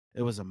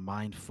was a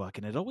mind fuck,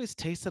 and it always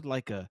tasted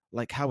like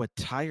how a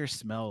tire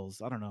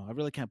smells. I don't know. I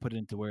really can't put it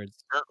into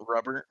words. Burnt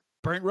rubber,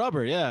 Burnt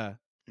rubber, yeah.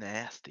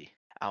 nasty.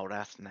 Oh,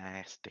 that's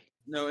nasty.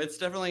 No, it's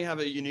definitely have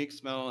a unique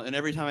smell, and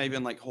every time I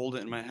even like hold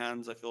it in my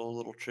hands, I feel a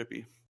little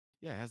trippy.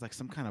 Yeah, it has like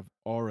some kind of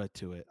aura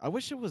to it. I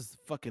wish it was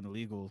fucking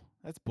legal.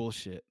 That's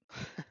bullshit.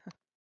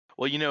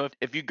 Well, you know,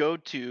 if you go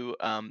to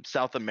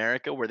South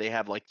America where they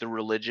have like the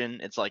religion,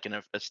 it's like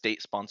a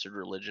state-sponsored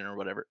religion or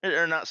whatever.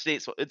 Or not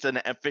state, it's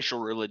an official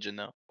religion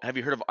though. Have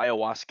you heard of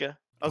ayahuasca?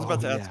 I was about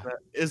Oh, to ask yeah.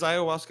 that. Is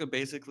ayahuasca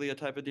basically a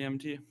type of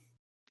DMT?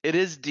 It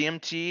is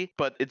DMT,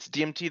 but it's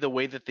DMT the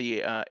way that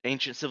the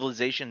ancient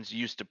civilizations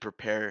used to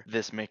prepare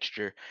this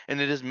mixture.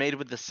 And it is made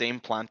with the same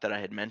plant that I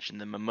had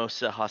mentioned, the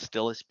Mimosa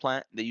hostilis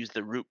plant. They use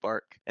the root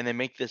bark, and they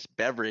make this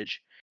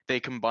beverage. They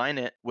combine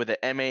it with a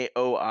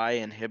MAOI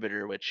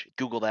inhibitor, which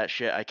Google that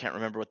shit. I can't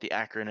remember what the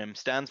acronym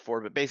stands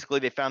for, but basically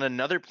they found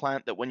another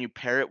plant that when you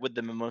pair it with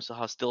the Mimosa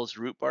hostilis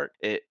root bark,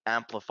 it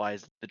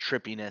amplifies the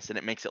trippiness and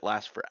it makes it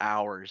last for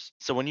hours.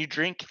 So when you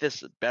drink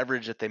this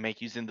beverage that they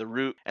make using the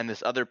root and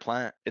this other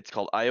plant, it's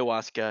called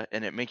ayahuasca,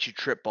 and it makes you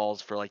trip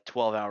balls for like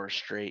 12 hours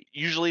straight.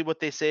 Usually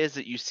what they say is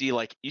that you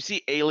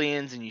see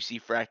aliens and you see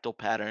fractal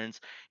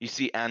patterns, you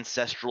see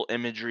ancestral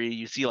imagery,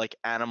 you see like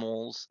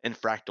animals in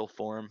fractal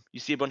form.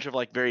 You see a bunch of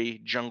like very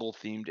jungle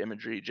themed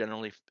imagery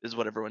generally is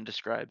what everyone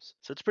describes.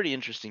 So it's pretty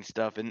interesting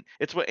stuff, and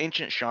it's what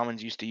ancient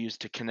shamans used to use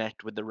to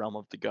connect with the realm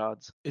of the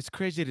gods. It's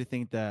crazy to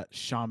think that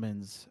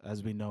shamans,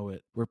 as we know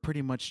it, were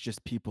pretty much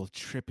just people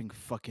tripping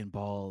fucking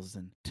balls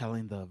and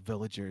telling the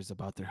villagers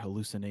about their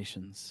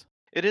hallucinations.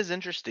 It is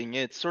interesting.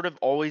 It's sort of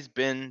always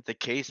been the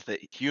case that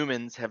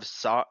humans have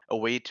sought a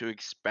way to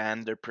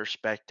expand their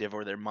perspective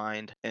or their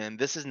mind. And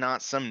this is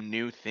not some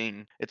new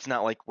thing. It's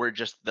not like we're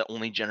just the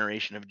only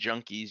generation of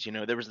junkies. You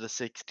know, there was the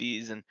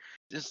 60s, and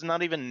it's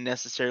not even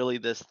necessarily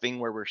this thing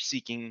where we're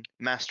seeking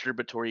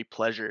masturbatory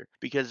pleasure,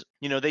 because,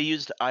 you know, they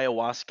used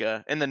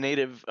ayahuasca, and the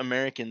Native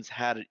Americans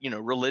had, you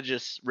know,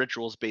 religious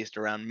rituals based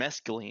around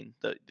mescaline,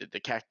 the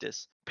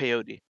cactus.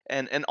 Peyote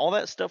and all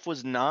that stuff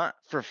was not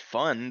for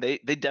fun. They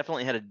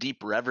definitely had a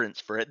deep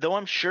reverence for it, though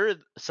I'm sure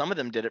some of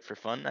them did it for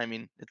fun. I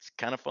mean, it's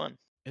kind of fun.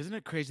 Isn't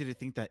it crazy to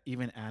think that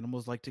even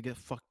animals like to get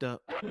fucked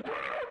up?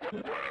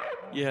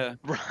 Yeah,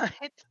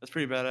 Right? that's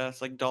pretty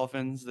badass. Like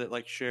dolphins that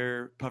like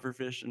share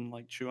pufferfish and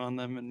like chew on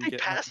them and They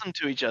get pass them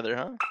to each other,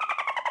 huh?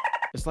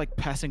 It's like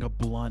passing a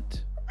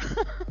blunt.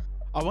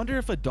 I wonder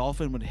if a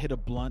dolphin would hit a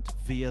blunt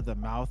via the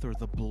mouth or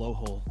the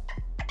blowhole.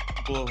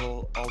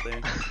 blowhole all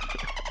day.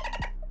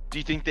 Do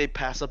you think they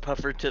pass a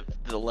puffer to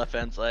the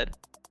left-hand side?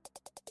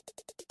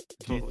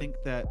 Do you think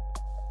that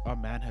a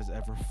man has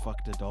ever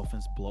fucked a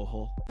dolphin's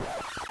blowhole?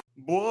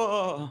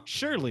 Whoa!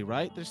 Surely,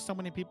 right? There's so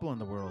many people in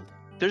the world.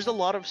 There's a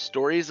lot of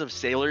stories of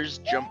sailors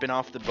jumping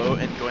off the boat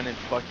and going and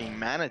fucking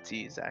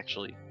manatees,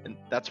 actually. And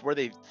that's where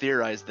they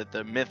theorized that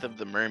the myth of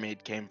the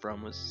mermaid came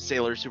from, was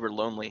sailors who were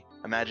lonely,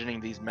 imagining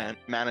these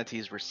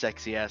manatees were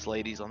sexy-ass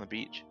ladies on the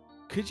beach.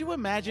 Could you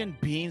imagine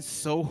being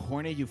so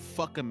horny you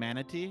fuck a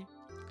manatee?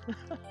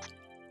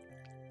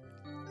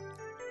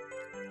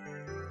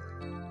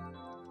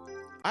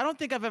 I don't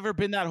think I've ever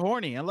been that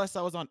horny unless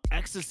I was on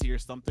ecstasy or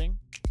something.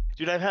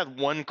 Dude, I've had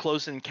one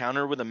close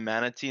encounter with a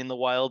manatee in the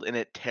wild, and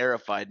it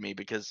terrified me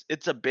because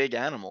it's a big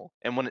animal,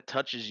 and when it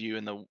touches you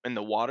in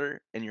the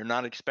water and you're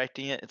not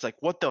expecting it, it's like,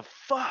 what the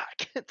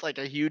fuck? It's like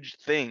a huge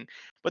thing.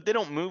 But they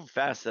don't move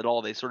fast at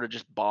all. They sort of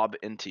just bob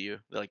into you.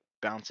 They like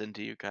bounce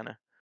into you, kind of.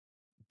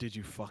 Did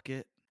you fuck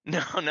it? No.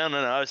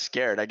 I was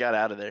scared. I got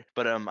out of there.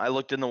 But I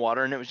looked in the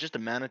water, and it was just a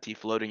manatee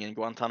floating in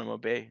Guantanamo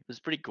Bay. It was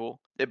pretty cool.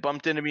 It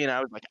bumped into me, and I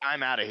was like,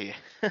 I'm out of here.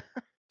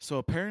 So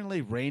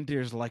apparently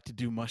reindeers like to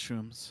do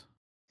mushrooms.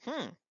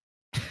 Hmm.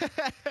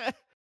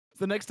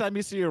 The next time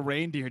you see a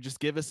reindeer,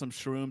 just give it some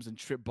shrooms and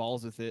trip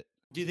balls with it.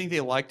 Do you think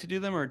they like to do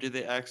them, or do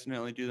they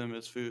accidentally do them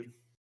as food?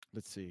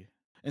 Let's see.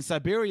 In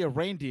Siberia,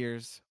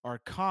 reindeers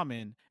are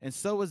common, and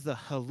so is the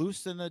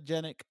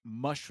hallucinogenic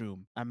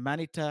mushroom,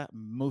 Amanita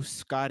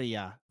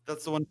muscaria.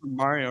 That's the one from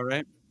Mario,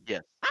 right?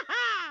 Yes.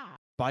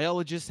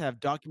 Biologists have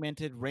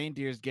documented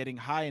reindeers getting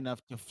high enough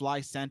to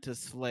fly Santa's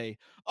sleigh.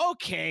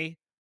 Okay,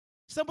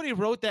 somebody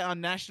wrote that on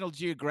National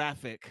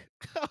Geographic,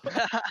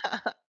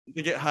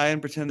 They get high and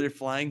pretend they're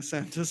flying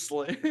Santa's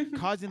sleigh.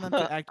 causing them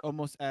to act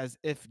almost as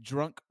if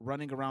drunk,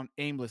 running around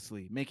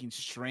aimlessly, making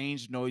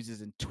strange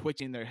noises and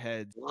twitching their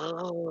heads.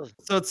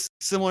 So it's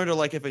similar to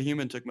like if a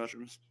human took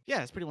mushrooms. Yeah,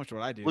 that's pretty much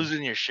what I do.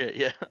 Losing your shit,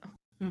 yeah.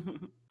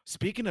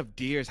 Speaking of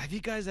deers, have you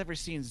guys ever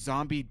seen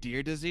zombie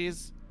deer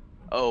disease?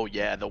 Oh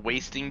yeah, the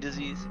wasting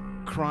disease.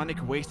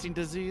 Chronic wasting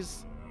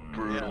disease?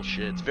 Brutal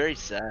shit. It's very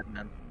sad,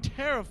 man.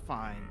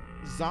 Terrifying.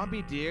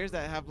 Zombie deers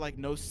that have like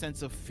no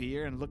sense of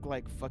fear and look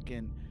like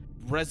fucking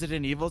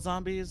Resident Evil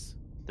zombies.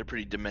 They're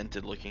pretty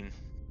demented looking.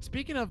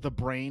 Speaking of the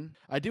brain,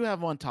 I do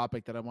have one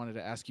topic that I wanted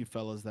to ask you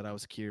fellas that I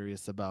was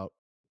curious about.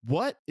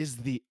 What is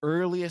the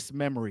earliest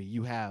memory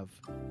you have?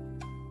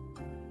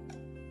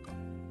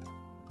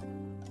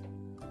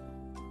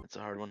 That's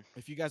a hard one.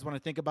 If you guys want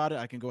to think about it,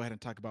 I can go ahead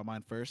and talk about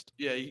mine first.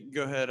 Yeah, you can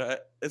go ahead.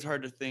 It's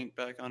hard to think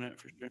back on it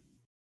for sure.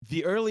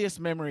 The earliest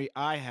memory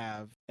I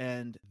have,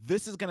 and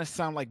this is going to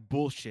sound like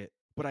bullshit,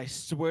 but I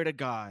swear to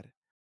God,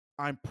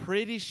 I'm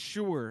pretty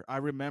sure I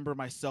remember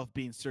myself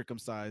being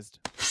circumcised.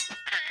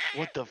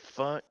 What the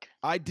fuck?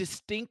 I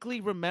distinctly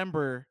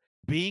remember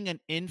being an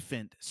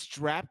infant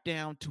strapped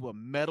down to a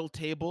metal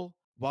table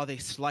while they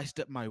sliced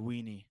up my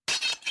weenie.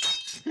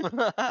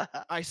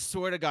 I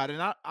swear to God.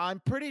 And I'm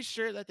pretty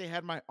sure that they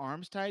had my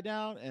arms tied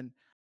down. And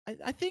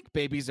I think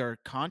babies are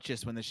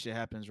conscious when this shit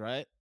happens,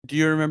 right? Do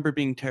you remember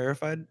being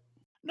terrified?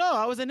 No,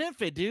 I was an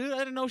infant, dude. I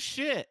didn't know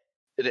shit.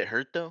 Did it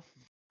hurt though?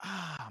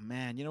 Ah,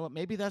 man. You know what?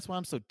 Maybe that's why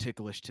I'm so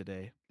ticklish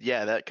today.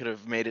 Yeah, that could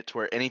have made it to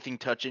where anything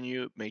touching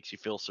you makes you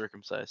feel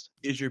circumcised.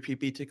 Is your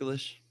pee-pee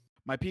ticklish?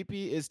 My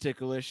pee-pee is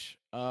ticklish.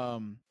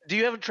 Do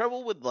you have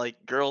trouble with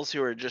like girls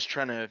who are just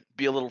trying to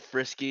be a little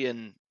frisky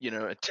and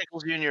it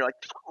tickles you and you're like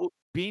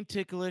Being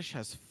ticklish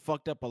has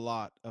fucked up a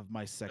lot of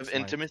my sex of life.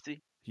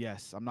 intimacy?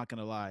 Yes, I'm not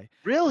gonna lie.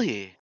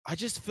 Really? I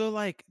just feel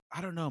like,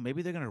 I don't know,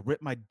 maybe they're gonna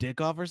rip my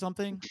dick off or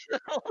something.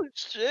 Holy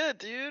shit,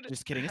 dude.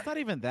 Just kidding. It's not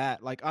even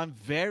that. Like, I'm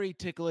very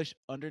ticklish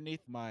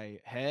underneath my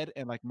head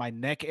and like my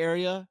neck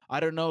area.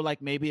 I don't know,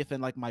 like maybe if in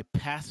like my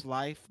past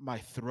life my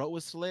throat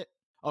was slit.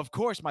 Of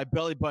course, my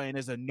belly button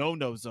is a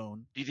no-no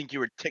zone. Do you think you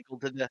were tickled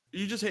to death?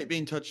 You just hate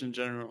being touched in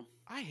general.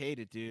 I hate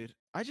it, dude.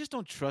 I just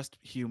don't trust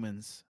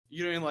humans.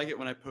 You don't even like it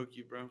when I poke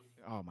you, bro.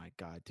 Oh my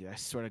God, dude. I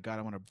swear to God,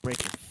 I want to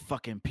break your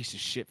fucking piece of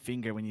shit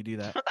finger when you do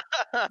that.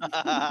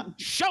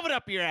 Shove it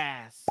up your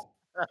ass.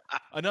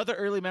 Another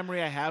early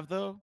memory I have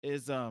though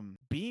is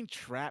being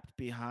trapped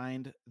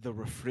behind the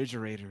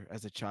refrigerator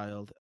as a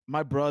child.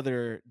 My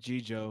brother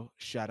Gijo,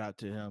 shout out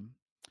to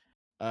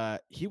him.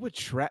 He would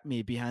trap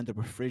me behind the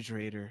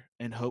refrigerator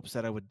in hopes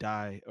that I would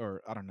die,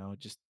 or I don't know,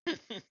 just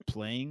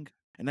playing.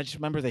 And I just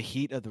remember the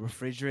heat of the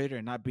refrigerator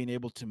and not being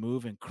able to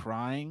move and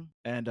crying.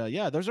 And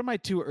yeah, those are my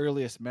two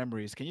earliest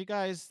memories. Can you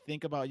guys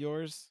think about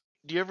yours?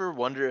 Do you ever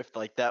wonder if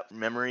like that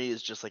memory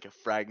is just like a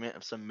fragment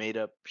of some made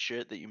up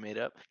shit that you made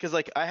up? Because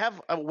like I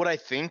have what I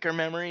think are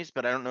memories,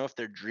 but I don't know if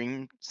they're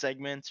dream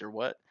segments or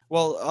what.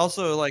 Well,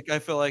 also, like, I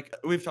feel like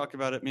we've talked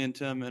about it, me and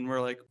Tim, and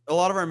we're like, a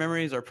lot of our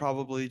memories are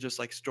probably just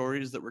like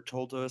stories that were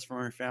told to us from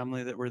our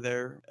family that were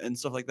there and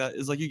stuff like that.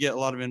 Is like you get a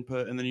lot of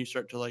input and then you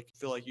start to like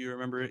feel like you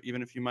remember it,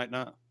 even if you might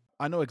not.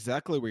 I know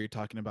exactly what you're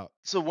talking about.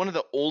 So one of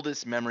the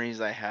oldest memories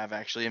I have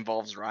actually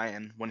involves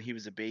Ryan when he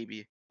was a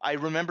baby. I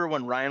remember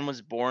when Ryan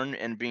was born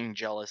and being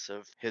jealous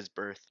of his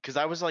birth because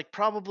I was like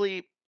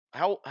probably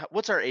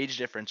what's our age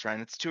difference,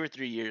 Ryan? It's 2 or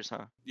 3 years,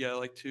 huh? Yeah,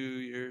 like 2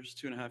 years,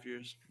 2.5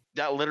 years.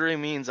 That literally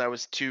means I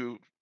was two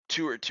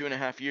or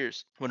 2.5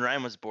 years when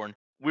Ryan was born.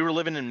 We were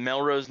living in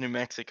Melrose, New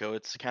Mexico.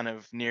 It's kind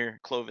of near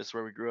Clovis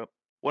where we grew up.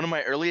 One of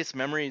my earliest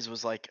memories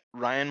was like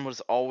Ryan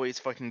was always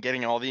fucking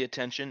getting all the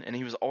attention and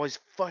he was always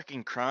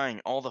fucking crying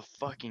all the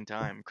fucking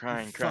time.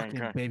 Crying.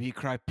 Baby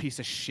cry piece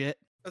of shit.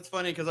 That's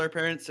funny because our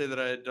parents say that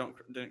I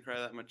didn't cry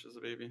that much as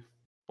a baby.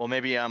 Well,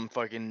 maybe I'm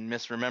fucking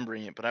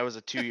misremembering it, but I was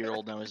a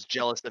 2-year-old and I was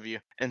jealous of you.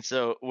 And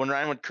so when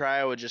Ryan would cry,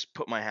 I would just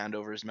put my hand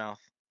over his mouth.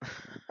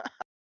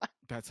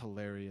 That's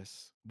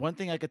hilarious. One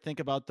thing I could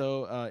think about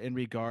though, in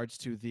regards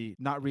to the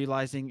not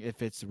realizing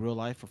if it's real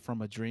life or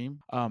from a dream.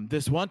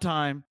 This one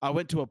time I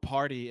went to a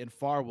party in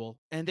Farwell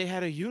and they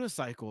had a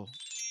unicycle.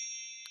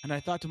 And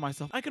I thought to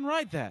myself, I can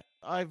ride that.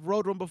 I've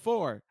rode one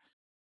before.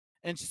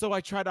 And so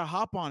I tried to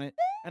hop on it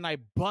and I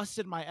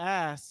busted my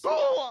ass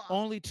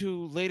only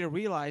to later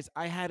realize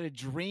I had a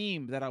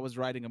dream that I was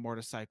riding a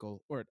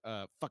motorcycle or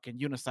a fucking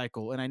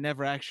unicycle and I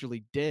never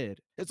actually did.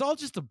 It's all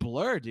just a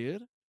blur,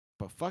 dude.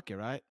 But fuck it,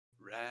 right?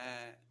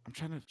 Right. I'm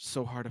trying to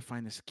so hard to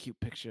find this cute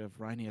picture of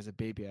Rhiney as a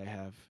baby I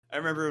have. I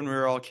remember when we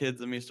were all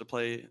kids and we used to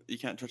play You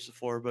Can't Touch the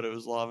Floor, but it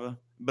was lava.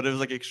 But it was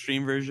like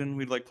extreme version.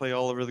 We'd like play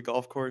all over the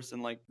golf course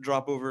and like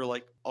drop over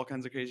like all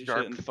kinds of crazy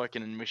Sharp shit. And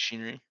fucking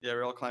machinery. yeah,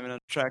 we're all climbing on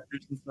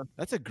tractors and stuff.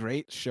 That's a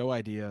great show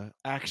idea.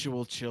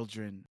 Actual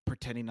children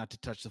pretending not to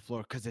touch the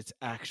floor because it's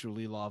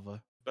actually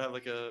lava. I have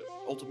like a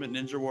Ultimate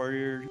Ninja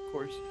Warrior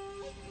course.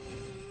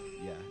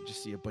 Yeah,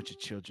 just see a bunch of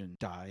children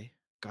die.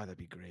 God, that'd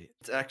be great.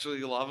 It's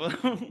actually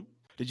lava.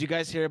 Did you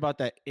guys hear about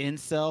that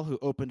incel who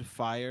opened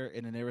fire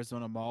in an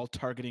Arizona mall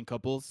targeting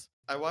couples?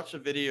 I watched a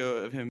video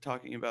of him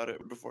talking about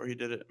it before he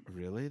did it.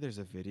 Really? There's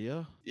a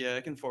video? Yeah,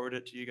 I can forward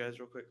it to you guys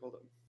real quick. Hold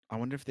on. I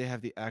wonder if they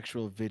have the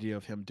actual video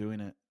of him doing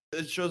it.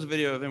 It shows a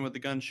video of him with the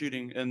gun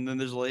shooting, and then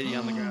there's a lady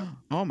on the ground.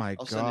 Oh my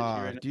I'll send it to you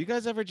right god. now. Do you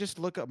guys ever just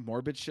look up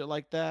morbid shit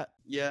like that?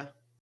 Yeah,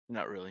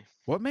 Not really.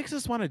 What makes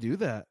us want to do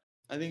that?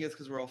 I think it's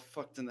because we're all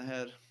fucked in the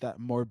head. That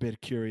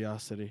morbid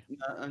curiosity. No,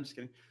 I'm just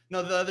kidding.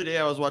 No, the other day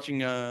I was watching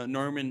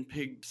Norman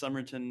Pig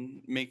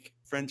Somerton make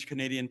French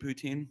Canadian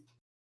poutine.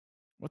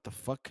 What the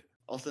fuck?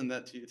 I'll send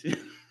that to you too.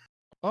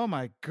 Oh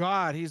my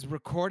god, he's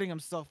recording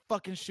himself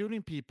fucking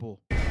shooting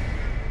people.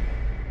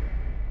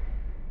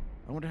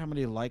 I wonder how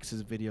many likes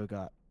his video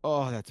got.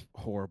 Oh, that's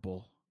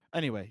horrible.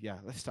 Anyway, yeah,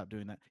 let's stop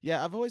doing that.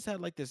 Yeah, I've always had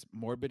like this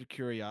morbid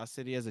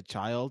curiosity as a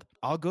child.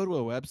 I'll go to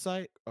a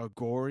website, a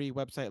gory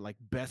website like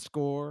Best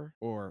Gore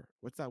or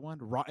what's that one?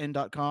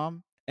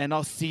 Rotten.com. And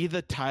I'll see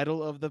the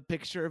title of the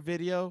picture or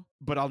video,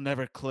 but I'll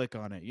never click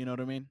on it. You know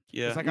what I mean?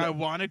 Yeah. It's like No, I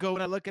want to go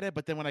when I look at it,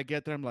 but then when I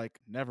get there, I'm like,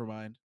 never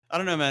mind. I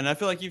don't know, man. I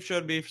feel like you've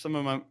showed me some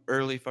of my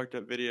early fucked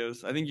up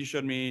videos. I think you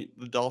showed me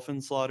the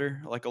dolphin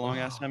slaughter like a long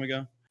ass Oh. time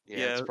ago. Yeah,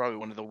 it's Yeah. probably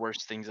one of the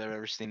worst things I've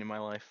ever seen in my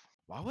life.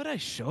 Why would I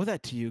show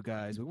that to you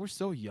guys? We were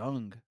so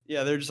young.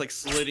 Yeah, they're just like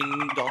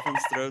slitting dolphins'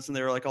 throats, and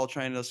they were like all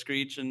trying to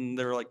screech, and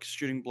they were like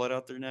shooting blood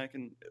out their neck,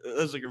 and it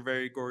was like a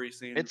very gory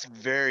scene. It's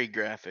very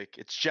graphic.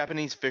 It's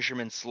Japanese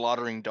fishermen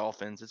slaughtering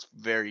dolphins. It's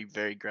very,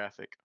 very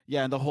graphic.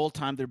 Yeah, and the whole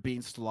time they're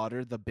being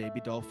slaughtered, the baby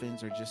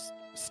dolphins are just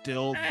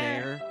still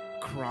there,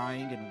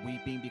 crying and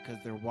weeping because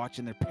they're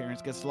watching their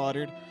parents get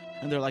slaughtered.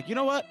 And they're like, you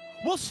know what?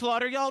 We'll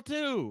slaughter y'all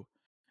too.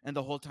 And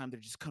the whole time they're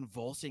just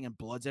convulsing and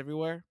blood's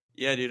everywhere.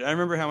 Yeah, dude. I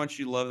remember how much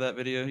you loved that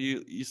video.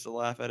 You used to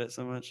laugh at it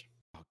so much.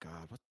 Oh,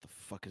 God, what the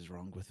fuck is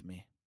wrong with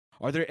me?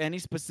 Are there any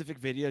specific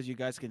videos you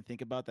guys can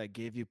think about that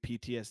gave you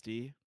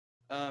PTSD?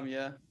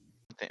 Yeah.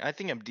 I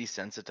think I'm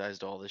desensitized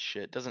to all this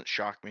shit. It doesn't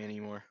shock me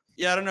anymore.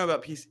 Yeah, I don't know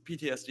about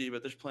PTSD,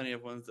 but there's plenty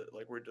of ones that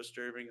like were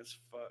disturbing as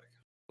fuck.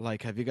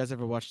 Like, have you guys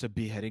ever watched a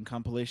beheading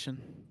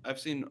compilation? I've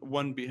seen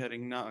one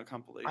beheading, not a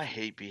compilation. I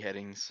hate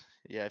beheadings.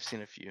 Yeah, I've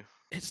seen a few.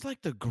 It's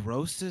like the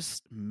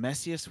grossest,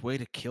 messiest way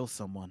to kill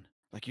someone.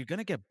 Like, you're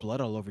gonna get blood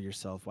all over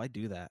yourself. Why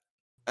do that?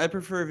 I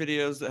prefer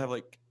videos that have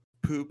like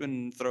poop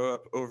and throw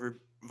up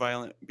over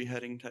violent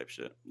beheading type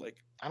shit. Like,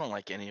 I don't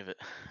like any of it.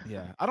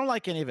 Yeah, I don't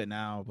like any of it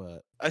now,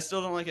 but I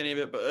still don't like any of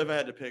it, but if I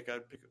had to pick,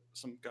 I'd pick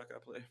some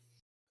Gaga play.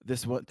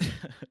 this one,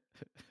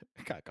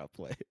 got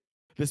play.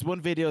 This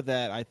one video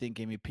that I think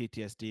gave me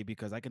PTSD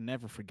because I can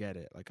never forget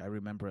it. Like I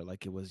remember it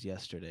like it was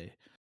yesterday.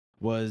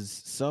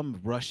 Was some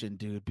Russian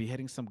dude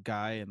beheading some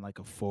guy in like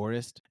a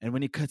forest, and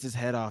when he cuts his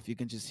head off, you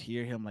can just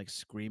hear him like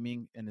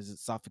screaming, and his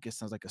esophagus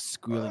sounds like a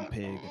squealing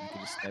pig, and I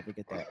can just never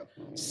get that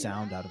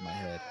sound out of my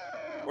head.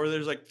 Or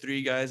there's like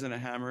 3 guys and a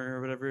hammer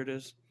or whatever it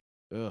is.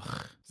 Ugh,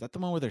 is that the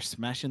one where they're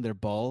smashing their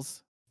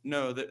balls?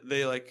 No,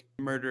 they like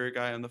murder a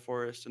guy in the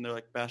forest and they're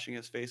like bashing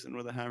his face in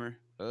with a hammer.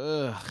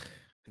 Ugh,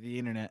 the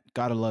internet,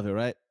 gotta love it,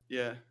 right?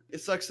 Yeah, it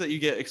sucks that you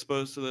get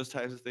exposed to those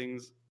types of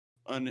things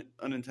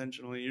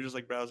unintentionally. You're just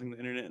like browsing the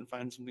internet and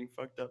find something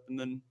fucked up, and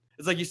then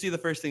it's like you see the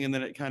first thing, and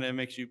then it kind of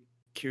makes you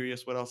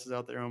curious what else is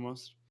out there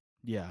almost.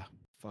 Yeah,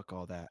 fuck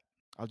all that.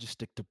 I'll just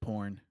stick to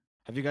porn.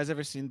 Have you guys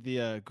ever seen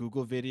the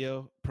Google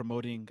video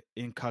promoting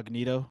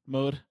incognito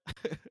mode?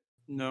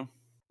 No.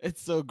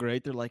 It's so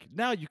great. They're like,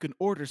 now you can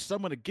order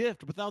someone a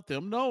gift without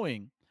them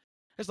knowing.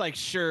 It's like,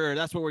 sure,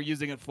 that's what we're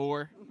using it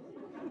for.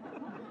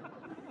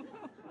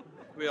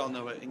 We all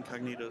know what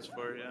incognito is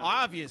for, yeah.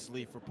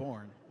 Obviously for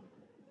porn.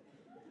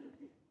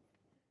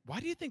 Why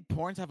do you think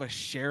porns have a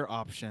share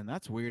option?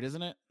 That's weird,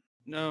 isn't it?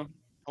 No.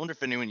 I wonder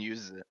if anyone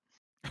uses it.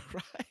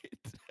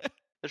 Right?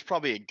 There's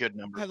probably a good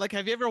number. Like,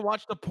 have you ever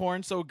watched a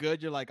porn so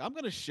good, you're like, I'm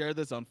going to share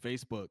this on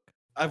Facebook?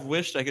 I've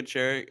wished I could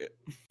share it.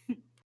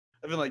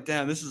 I've been like,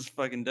 damn, this is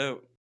fucking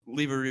dope.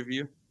 Leave a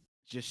review.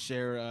 Just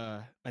share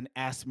an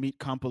ass meat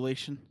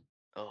compilation.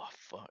 Oh,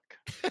 fuck.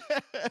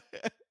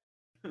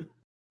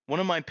 One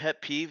of my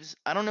pet peeves,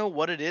 I don't know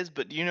what it is,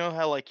 but do you know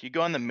how like you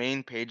go on the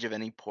main page of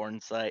any porn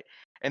site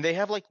and they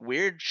have like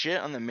weird shit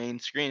on the main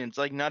screen? It's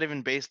like not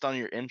even based on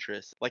your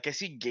interests. Like I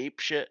see gape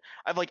shit.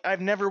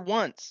 I've never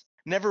once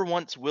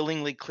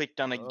willingly clicked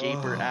on a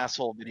gape or Ugh.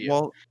 asshole video.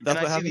 Well, that's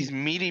and what I see happens. these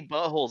meaty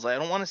buttholes. I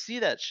don't want to see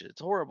that shit.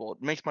 It's horrible.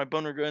 It makes my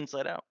boner go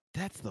inside out.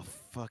 That's the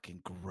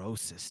fucking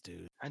grossest,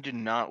 dude. I do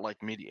not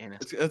like meaty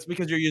anus. That's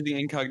because you're using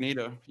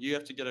incognito. You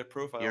have to get a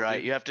profile. You're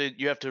right. dude.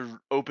 You have to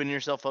open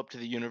yourself up to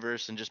the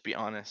universe and just be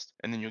honest,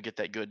 and then you'll get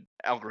that good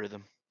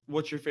algorithm.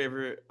 What's your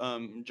favorite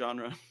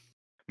genre?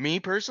 Me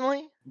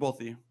personally,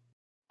 Both of you.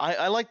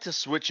 I like to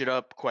switch it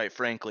up. Quite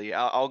frankly,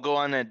 I'll go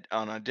on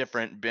a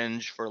different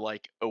binge for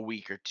like a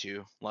week or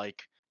two.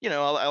 Like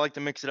I like to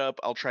mix it up.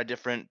 I'll try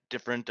different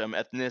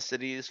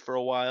ethnicities for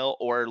a while,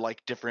 or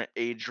like different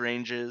age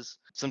ranges.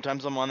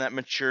 Sometimes I'm on that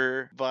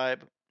mature vibe.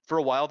 For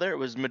a while there, it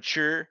was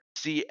mature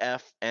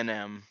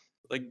CFNM,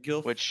 Like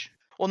Gilf. which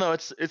well no,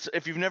 it's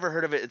if you've never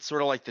heard of it, it's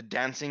sort of like the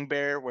dancing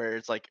bear, where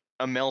it's like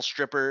a male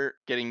stripper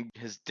getting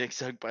his dick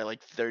sucked by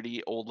like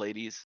 30 old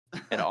ladies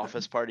at an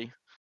office party.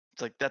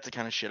 It's like that's the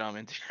kind of shit I'm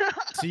into.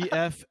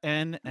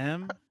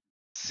 CFNM,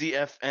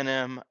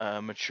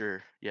 CFNM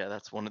mature. Yeah,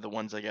 that's one of the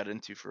ones I got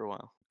into for a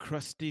while.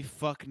 crusty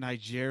fuck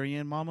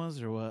Nigerian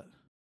mamas or what?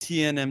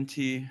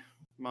 TNMT,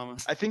 mama.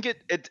 I think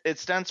it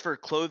stands for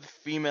clothed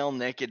female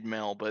naked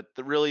male, but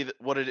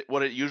what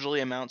it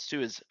usually amounts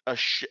to is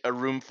a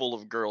room full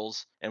of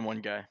girls and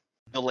one guy.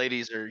 The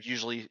ladies are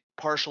usually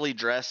partially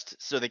dressed,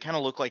 so they kind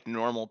of look like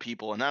normal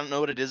people. And I don't know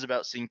what it is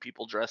about seeing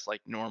people dressed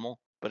like normal,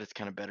 but it's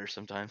kind of better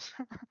sometimes.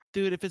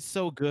 Dude, if it's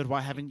so good,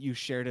 why haven't you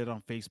shared it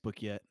on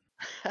Facebook yet?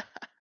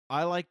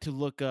 I like to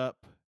look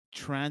up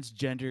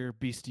transgender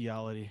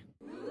bestiality.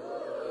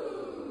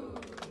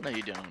 No,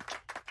 you don't.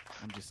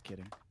 I'm just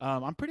kidding.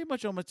 I'm pretty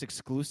much almost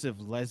exclusive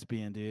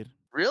lesbian, dude.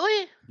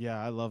 Really? Yeah,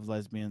 I love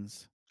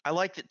lesbians. I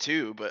liked it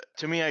too, but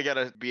to me, I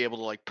gotta be able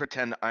to like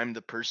pretend I'm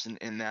the person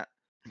in that.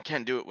 I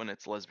can't do it when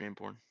it's lesbian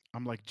porn.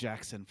 I'm like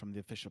Jackson from the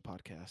official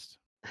podcast.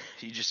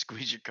 You just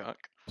squeeze your cock.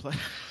 Play-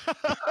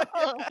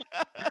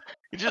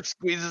 He just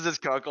squeezes his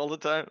cock all the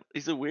time.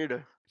 He's a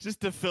weirdo. just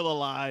to feel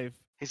alive.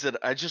 He said,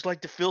 "I just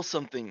like to feel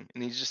something,"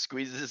 and he just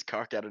squeezes his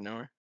cock out of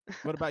nowhere.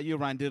 What about you,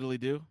 Ryan Diddley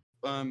Do?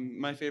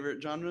 My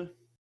favorite genre.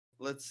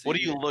 Let's see. What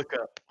do you look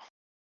up?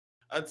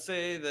 I'd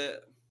say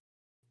that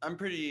I'm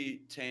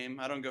pretty tame.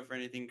 I don't go for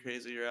anything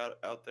crazy or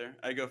out there.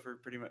 I go for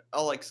pretty much.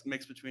 I'll like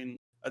mix between.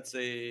 I'd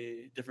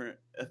say different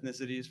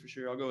ethnicities for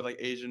sure. I'll go with like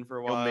Asian for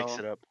a You'll while, mix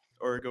it up.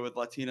 or go with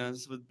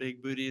Latinas with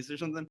big booties or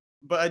something.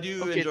 But I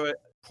do Okay. enjoy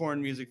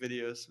porn music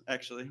videos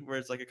actually, where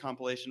it's like a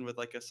compilation with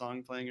like a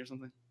song playing or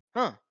something.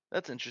 Huh?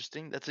 That's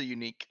interesting. That's a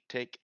unique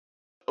take.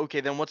 Okay,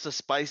 then what's the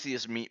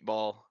spiciest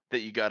meatball that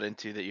you got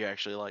into that you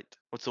actually liked?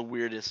 What's the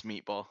weirdest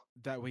meatball?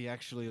 That we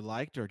actually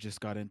liked or just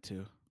got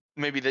into?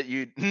 Maybe that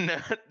you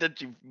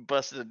that you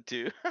busted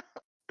to.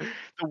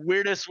 The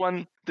weirdest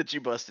one that you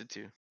busted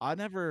to. I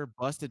never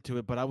busted to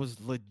it, but I was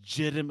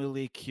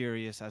legitimately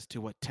curious as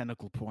to what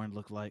tentacle porn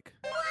looked like.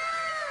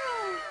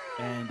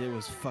 And it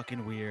was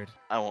fucking weird.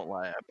 I won't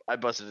lie. I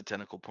busted a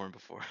tentacle porn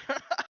before.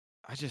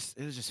 It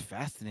was just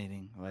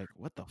fascinating. Like,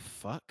 what the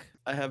fuck?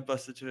 I have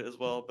busted to it as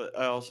well, but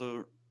I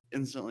also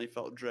instantly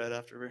felt dread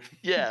afterward.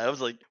 Yeah, I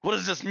was like, what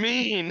does this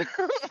mean?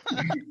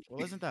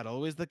 Well, isn't that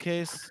always the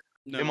case?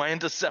 No. Am I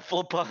into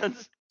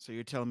cephalopods? So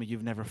you're telling me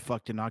you've never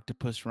fucked an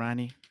octopus,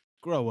 Ronnie?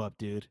 Grow up,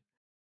 dude.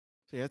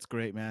 So yeah, that's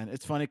great, man.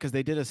 It's funny because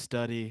they did a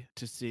study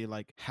to see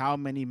like how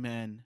many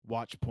men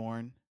watch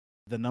porn.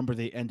 The number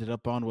they ended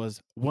up on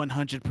was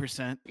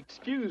 100%.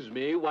 Excuse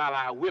me while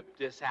I whip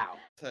this out.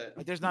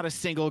 Like, there's not a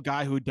single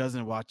guy who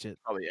doesn't watch it.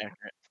 Probably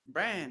accurate.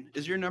 Brian,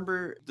 is your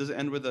number, does it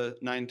end with a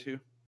 92?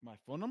 My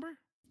phone number?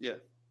 Yeah.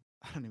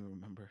 I don't even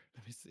remember.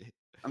 Let me see.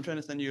 I'm trying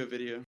to send you a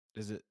video.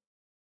 Is it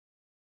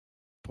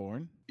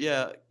porn?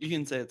 Yeah, you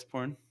can say it's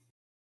porn.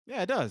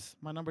 Yeah, it does.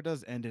 My number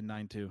does end in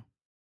 92.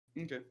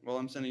 Okay. Well,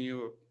 I'm sending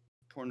you a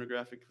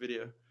pornographic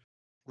video.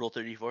 Rule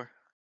 34.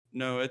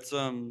 No, it's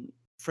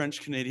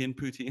French Canadian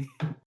poutine.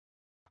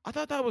 I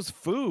thought that was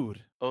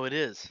food. Oh, it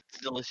is. It's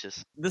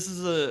delicious. This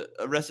is a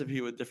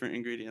recipe with different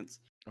ingredients.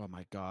 Oh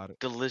my god.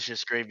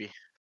 Delicious gravy.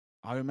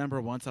 I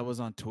remember once I was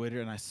on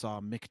Twitter and I saw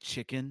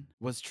McChicken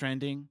was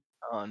trending.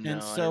 Oh, no.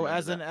 And I so remember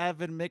as that. an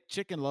avid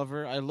McChicken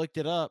lover, I looked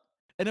it up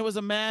and it was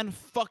a man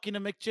fucking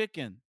a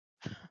McChicken.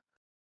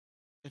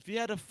 If you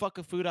had to fuck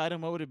a food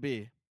item, what would it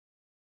be?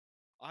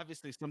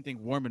 Obviously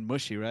something warm and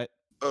mushy, right?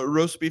 A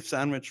roast beef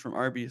sandwich from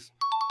Arby's.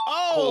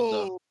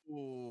 Cold,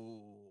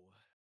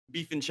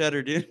 Beef and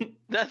cheddar, dude.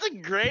 That's a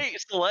great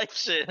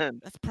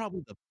selection. That's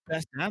probably the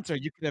best answer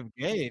you could have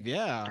gave.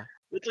 Yeah.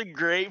 That's a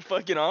great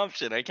fucking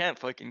option. I can't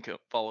fucking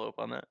follow up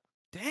on that.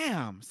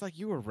 Damn. It's like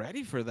you were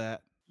ready for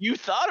that. You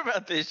thought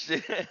about this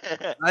shit.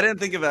 I didn't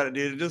think about it,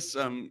 dude. It just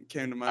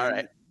came to mind. All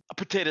right. A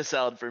potato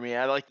salad for me.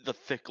 I like the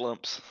thick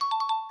lumps.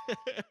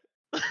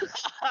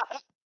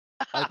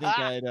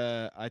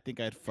 I think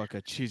I'd fuck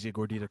a cheesy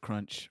gordita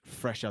crunch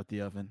fresh out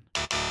the oven.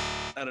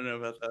 I don't know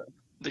about that.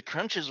 The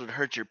crunches would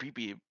hurt your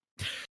pee-pee.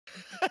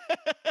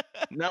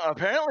 No,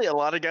 apparently a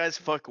lot of guys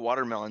fuck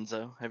watermelons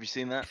though. Have you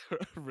seen that?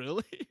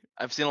 Really?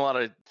 I've seen a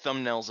lot of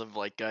thumbnails of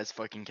like guys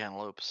fucking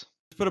cantaloupes.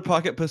 Just put a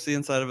pocket pussy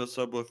inside of a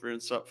subwoofer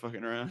and stop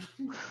fucking around.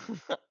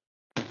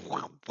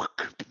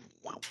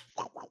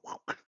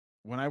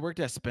 When I worked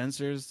at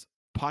Spencer's,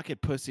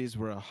 pocket pussies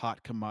were a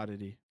hot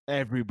commodity.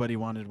 Everybody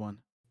wanted one.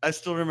 I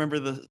still remember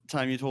the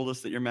time you told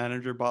us that your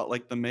manager bought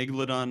like the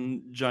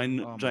Megalodon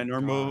Oh my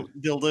Ginormo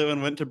dildo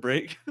and went to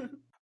break.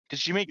 Did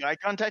she make eye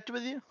contact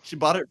with you? She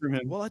bought it from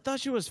him. Well, I thought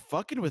she was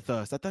fucking with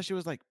us. I thought she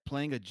was like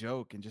playing a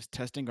joke and just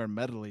testing our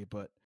medley,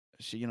 but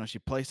she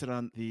placed it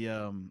on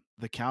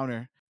the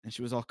counter and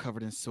she was all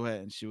covered in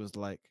sweat, and she was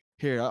like,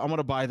 "Here, I'm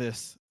gonna buy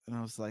this." And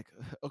I was like,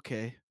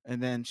 "Okay."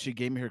 And then she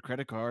gave me her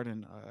credit card,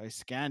 and I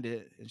scanned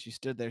it, and she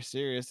stood there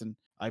serious, and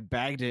I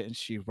bagged it, and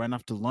she ran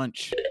off to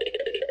lunch.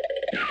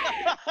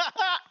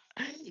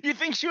 You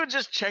think she would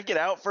just check it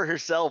out for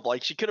herself?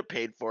 Like she could have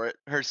paid for it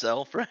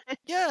herself, right?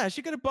 Yeah,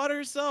 she could have bought it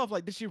herself.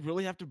 Like, did she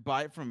really have to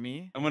buy it from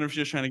me? I wonder if she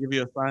was trying to give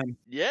you a sign.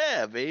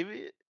 Yeah,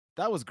 baby.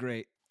 That was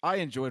great. I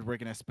enjoyed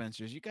working at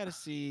Spencer's. You got to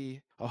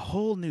see a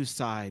whole new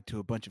side to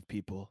a bunch of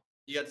people.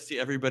 You got to see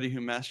everybody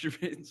who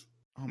masturbates.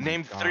 Oh my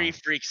Name 3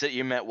 God. freaks that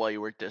you met while you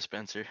worked at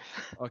Spencer.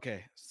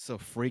 Okay, so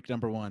freak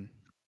number 1.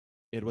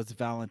 It was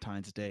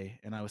Valentine's Day,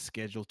 and I was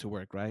scheduled to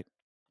work, right?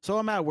 So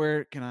I'm at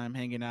work, and I'm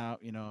hanging out.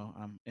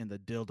 I'm in the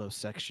dildo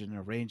section,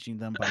 arranging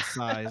them by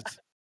size.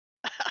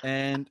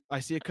 And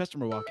I see a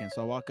customer walk in.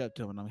 So I walk up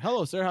to him, and I'm like,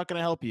 "Hello, sir. How can I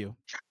help you?"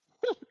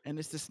 And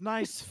it's this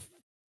nice,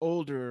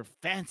 older,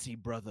 fancy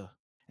brother.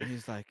 And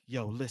he's like,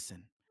 "Yo,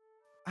 listen.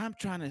 I'm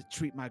trying to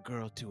treat my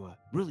girl to a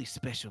really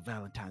special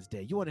Valentine's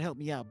Day. You want to help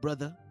me out,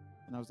 brother?"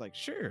 And I was like,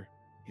 "Sure."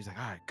 He's like,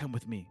 "All right, come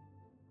with me."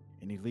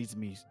 And he leads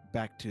me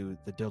back to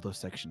the dildo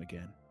section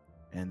again.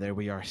 And there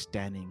we are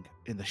standing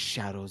in the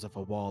shadows of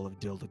a wall of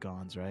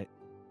dildogons, right?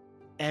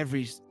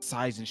 Every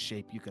size and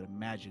shape you could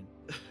imagine.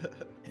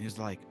 And he's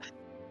like,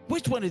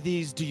 "Which one of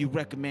these do you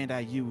recommend I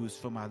use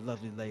for my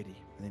lovely lady?"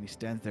 And then he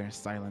stands there in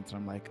silence.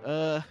 And I'm like,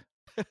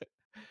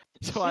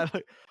 So I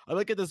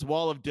look at this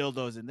wall of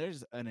dildos, and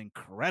there's an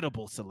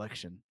incredible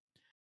selection.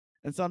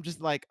 And so I'm just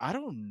like, I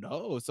don't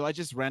know. So I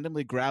just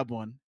randomly grab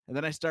one, and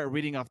then I start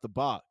reading off the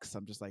box.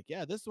 I'm just like,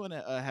 yeah, this one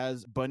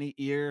has bunny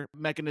ear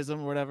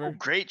mechanism or whatever. Oh,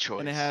 great choice.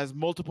 And it has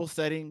multiple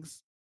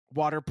settings,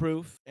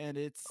 waterproof, and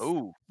it's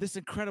Oh, this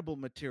incredible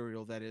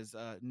material that is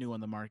new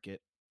on the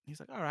market. He's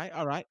like, all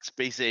right.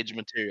 space age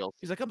materials.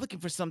 He's like, I'm looking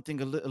for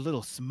something a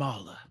little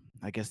smaller.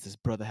 I guess this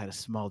brother had a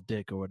small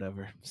dick or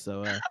whatever.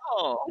 So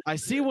Oh, I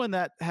see one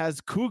that has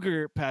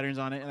cougar patterns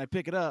on it, and I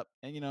pick it up,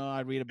 and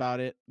I read about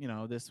it.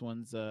 This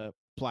one's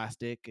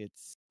plastic.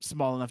 It's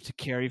small enough to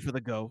carry for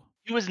the go.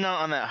 he was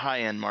not on that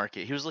high end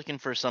market. He was looking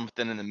for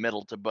something in the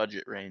middle to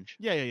budget range.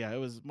 Yeah. It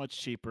was much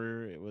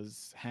cheaper. It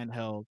was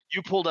handheld.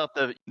 You pulled out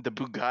the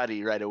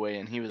Bugatti right away,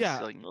 and he was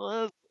Yeah. like,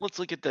 let's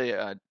look at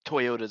the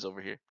Toyotas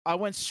over here. I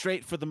went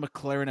straight for the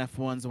McLaren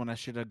F1s when I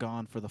should have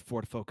gone for the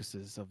Ford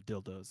Focuses of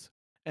dildos.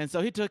 And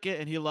so he took it,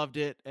 and he loved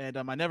it, and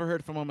I never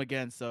heard from him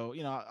again. So,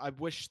 I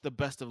wish the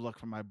best of luck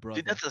for my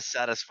brother. Dude, that's a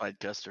satisfied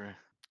customer.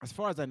 As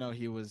far as I know,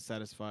 he was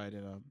satisfied,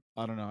 and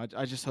I don't know.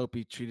 I just hope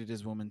he treated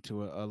his woman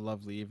to a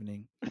lovely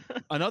evening.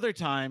 Another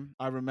time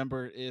I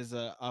remember is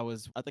I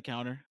was at the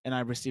counter, and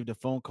I received a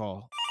phone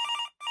call,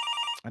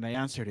 and I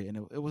answered it,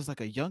 and it was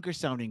like a younger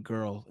sounding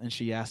girl, and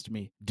she asked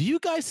me, "Do you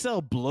guys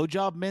sell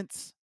blowjob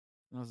mints?"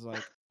 And I was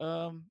like,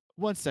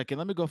 1 second,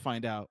 let me go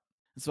find out.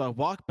 And so I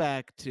walked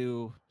back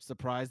to,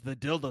 surprise, the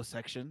dildo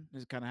section.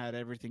 It kind of had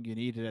everything you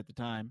needed at the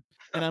time.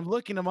 And I'm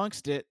looking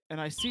amongst it,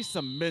 and I see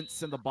some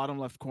mints in the bottom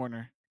left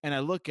corner. And I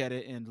look at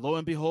it, and lo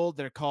and behold,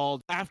 they're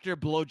called After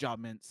Blowjob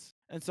Mints.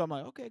 And so I'm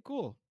like, okay,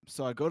 cool.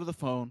 So I go to the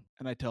phone,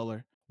 and I tell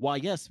her, "Why,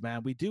 yes,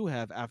 ma'am, we do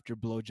have After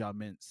Blowjob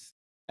Mints."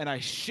 And I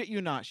shit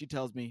you not, she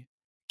tells me,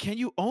 "Can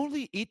you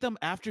only eat them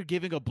after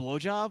giving a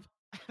blowjob?"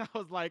 I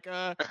was like,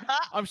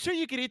 I'm sure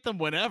you can eat them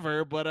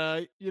whenever, but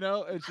and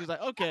she's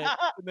like, "Okay."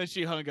 And then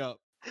she hung up.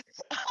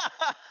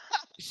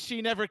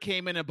 She never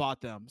came in and bought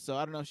them. So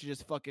I don't know if she's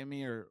just fucking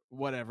me or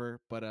whatever,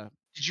 but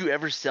Did you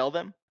ever sell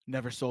them?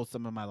 never sold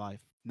some in my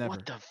life. Never.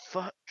 What the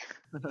fuck?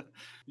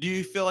 Do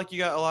you feel like you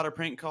got a lot of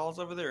prank calls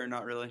over there or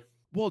not really?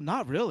 Well,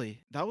 not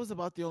really. That was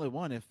about the only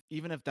one,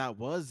 even if that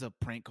was a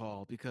prank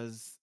call,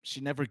 because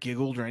she never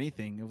giggled or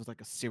anything. It was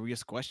like a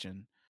serious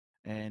question.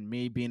 And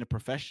me being a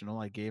professional,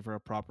 I gave her a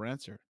proper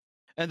answer.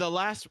 And the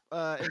last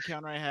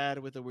encounter I had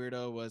with a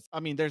weirdo was,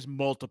 there's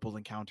multiple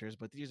encounters,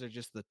 but these are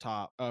just the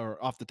top, or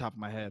off the top of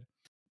my head.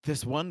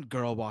 This one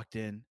girl walked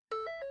in,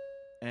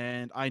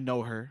 and I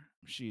know her.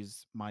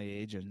 She's my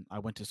age, and I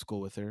went to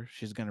school with her.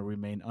 She's going to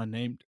remain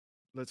unnamed.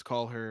 Let's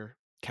call her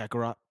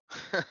Kakarot.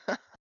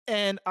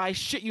 And I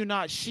shit you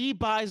not, she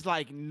buys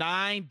like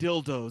 9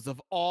 dildos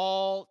of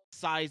all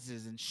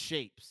sizes and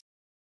shapes.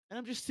 And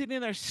I'm just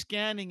sitting there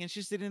scanning, and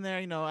she's sitting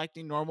there,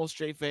 acting normal,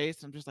 straight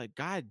face. I'm just like,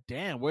 God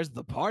damn, where's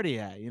the party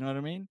at? You know what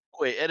I mean?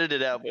 Wait, edit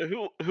it out. But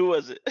who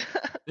was it?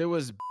 It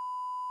was,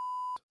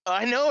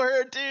 I know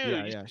her,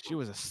 dude. yeah. She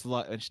was a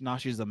slut, and now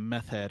she's a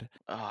meth head.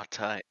 Oh,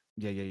 tight.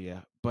 Yeah.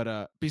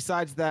 But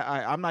besides that,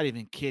 I'm not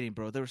even kidding,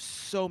 bro. There were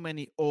so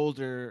many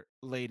older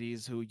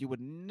ladies who you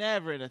would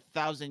never in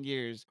 1,000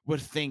 years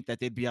would think that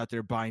they'd be out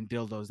there buying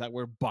dildos, that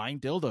were buying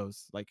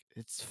dildos. Like,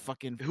 it's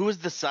fucking. Who was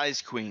the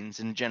size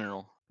queens in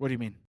general? What do you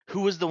mean?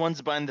 Who was the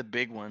ones buying the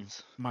big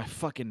ones? My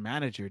fucking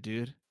manager,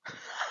 dude.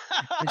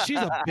 And she's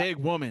a big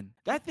woman.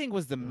 That thing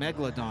was the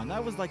Megalodon.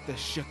 That was like the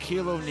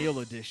Shaquille O'Neal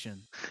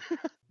edition.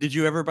 Did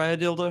you ever buy a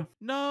dildo?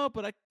 No,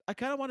 but I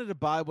kind of wanted to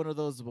buy one of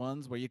those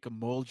ones where you can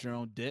mold your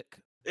own dick.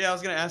 Yeah, I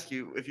was gonna ask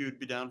you if you would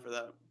be down for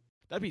that.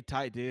 That'd be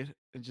tight, dude.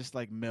 And just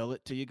like mail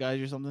it to you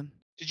guys or something.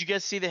 Did you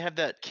guys see they have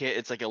that kit?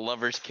 It's like a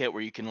lover's kit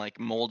where you can like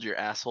mold your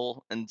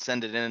asshole and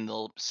send it in, and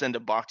they'll send a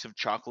box of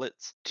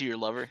chocolates to your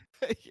lover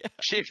Yeah,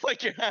 shaped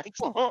like your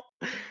asshole.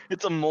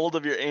 It's a mold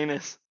of your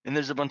anus, and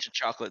there's a bunch of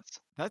chocolates.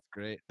 that's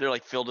great. They're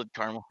like filled with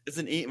caramel. It's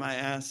an eat my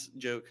ass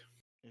joke.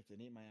 It's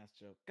an eat my ass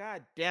joke.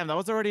 God damn, that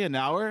was already an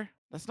hour?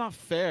 That's not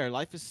fair.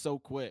 Life is so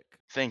quick.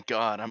 Thank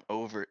God, I'm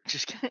over it.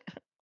 Just kidding.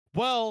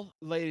 Well,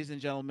 ladies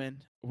and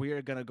gentlemen, we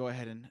are going to go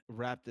ahead and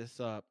wrap this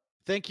up.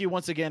 Thank you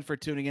once again for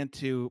tuning in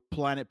to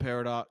Planet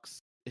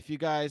Paradox. If you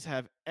guys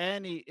have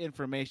any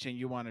information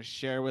you want to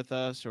share with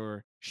us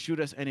or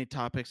shoot us any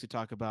topics to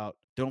talk about,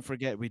 don't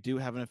forget we do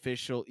have an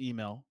official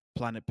email,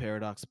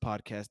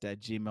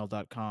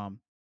 planetparadoxpodcast@gmail.com.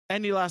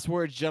 Any last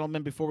words,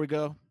 gentlemen, before we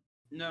go?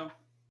 No.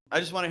 I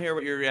just want to hear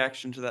what your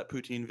reaction to that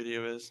poutine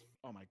video is.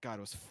 Oh my God,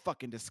 it was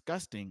fucking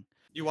disgusting.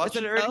 You It's watched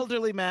an it already?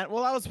 elderly man.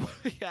 While I was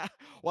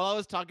while I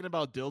was talking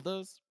about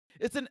dildos,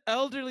 it's an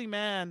elderly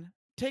man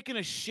taking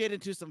a shit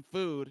into some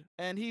food,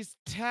 and he's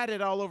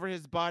tatted all over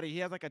his body. He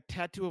has like a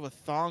tattoo of a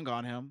thong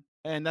on him,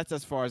 and that's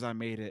as far as I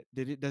made it.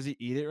 Does he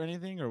eat it or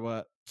anything or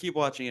what? Keep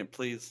watching it,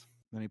 please.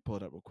 Let me pull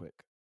it up real quick.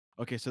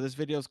 Okay, so this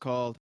video is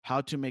called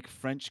 "How to Make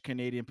French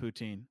Canadian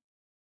Poutine."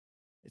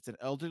 It's an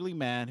elderly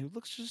man who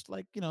looks just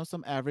like,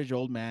 some average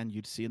old man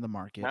you'd see in the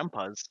market.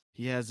 Grandpa's.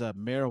 He has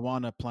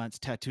marijuana plants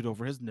tattooed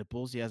over his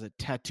nipples. He has a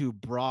tattoo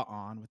bra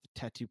on with a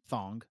tattoo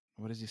thong.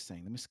 What is he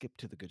saying? Let me skip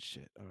to the good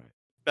shit. All right.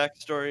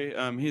 Backstory: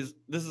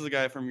 this is a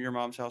guy from Your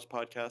Mom's House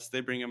podcast.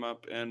 They bring him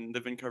up, and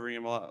they've been covering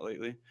him a lot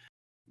lately.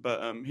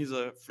 But he's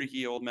a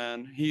freaky old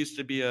man. He used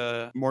to be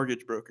a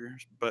mortgage broker,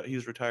 but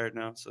he's retired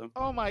now. So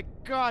Oh my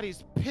God,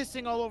 he's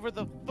pissing all over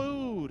the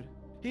food.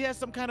 He has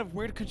some kind of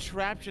weird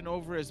contraption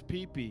over his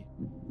pee-pee.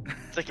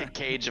 It's like a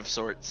cage of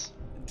sorts.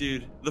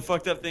 dude, the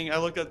fucked up thing, I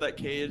looked at that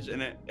cage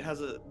and it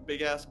has a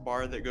big ass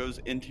bar that goes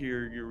into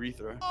your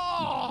urethra.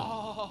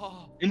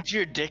 Oh! Into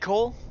your dick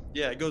hole?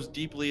 Yeah, it goes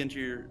deeply into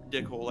your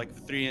dick hole, like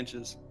 3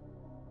 inches.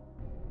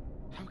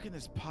 How can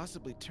this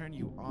possibly turn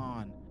you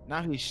on?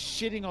 Now he's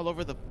shitting all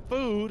over the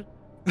food.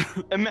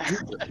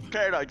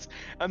 Paradox.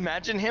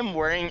 Imagine him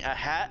wearing a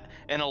hat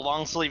and a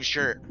long sleeve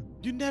shirt.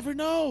 You never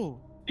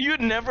know.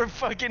 You'd never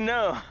fucking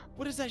know.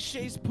 What is that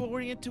Shay's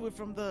pouring into it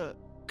from the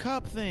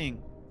cup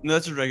thing? No,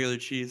 that's just regular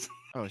cheese.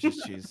 Oh, it's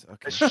just cheese.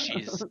 Okay.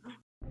 Jeez.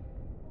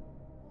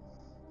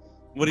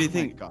 What do you Oh my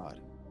think? God.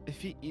 If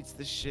he eats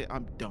this shit,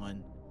 I'm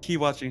done.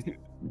 Keep watching.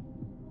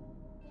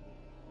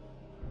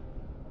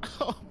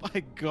 Oh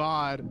my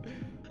God.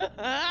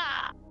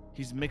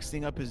 He's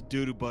mixing up his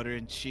doo-doo butter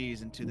and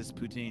cheese into this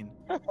poutine.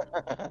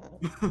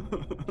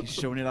 He's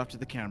showing it off to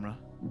the camera.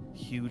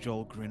 Huge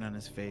old grin on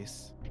his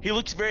face. He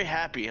looks very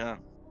happy, huh?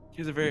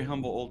 He's a very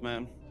humble old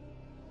man.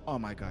 Oh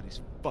my God,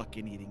 he's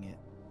fucking eating it.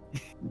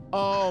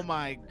 Oh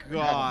my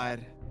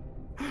God.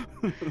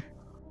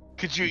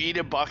 Could you eat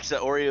a box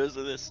of Oreos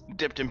with this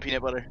dipped in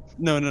peanut butter?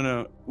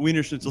 No.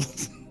 Wiener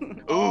schnitzels.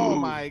 Oh Ooh.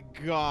 my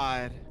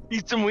God.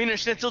 Eat some Wiener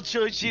Schnitzel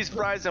chili cheese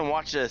fries and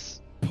watch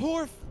this.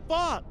 Poor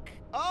fuck.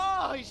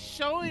 Oh, he's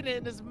showing it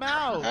in his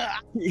mouth.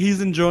 He's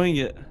enjoying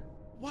it.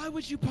 Why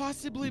would you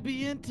possibly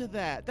be into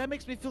that? That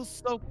makes me feel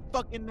so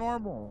fucking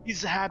normal.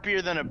 He's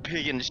happier than a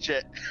pig and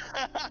shit.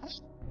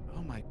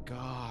 Oh my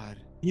God.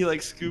 He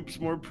like scoops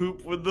more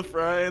poop with the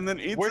fry and then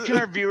eats Where it. can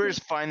our viewers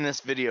find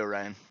this video,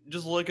 Ryan?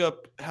 Just look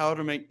up how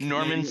to make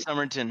Norman Canadian-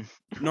 Somerton.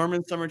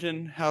 Norman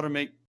Somerton, how to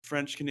make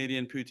French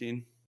Canadian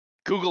poutine.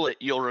 Google it.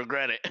 You'll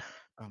regret it.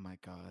 Oh my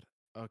God.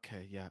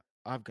 Okay, yeah.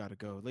 I've got to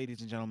go.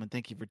 Ladies and gentlemen,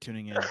 thank you for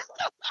tuning in.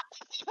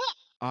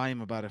 I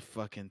am about to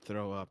fucking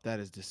throw up. That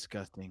is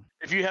disgusting.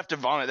 If you have to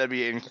vomit, that'd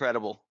be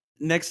incredible.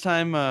 Next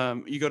time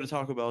you go to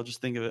Taco Bell,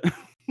 just think of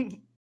it.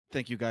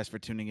 Thank you guys for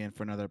tuning in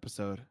for another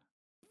episode.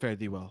 Fare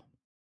thee well.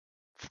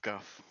 Fuck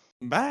off.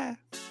 Bye.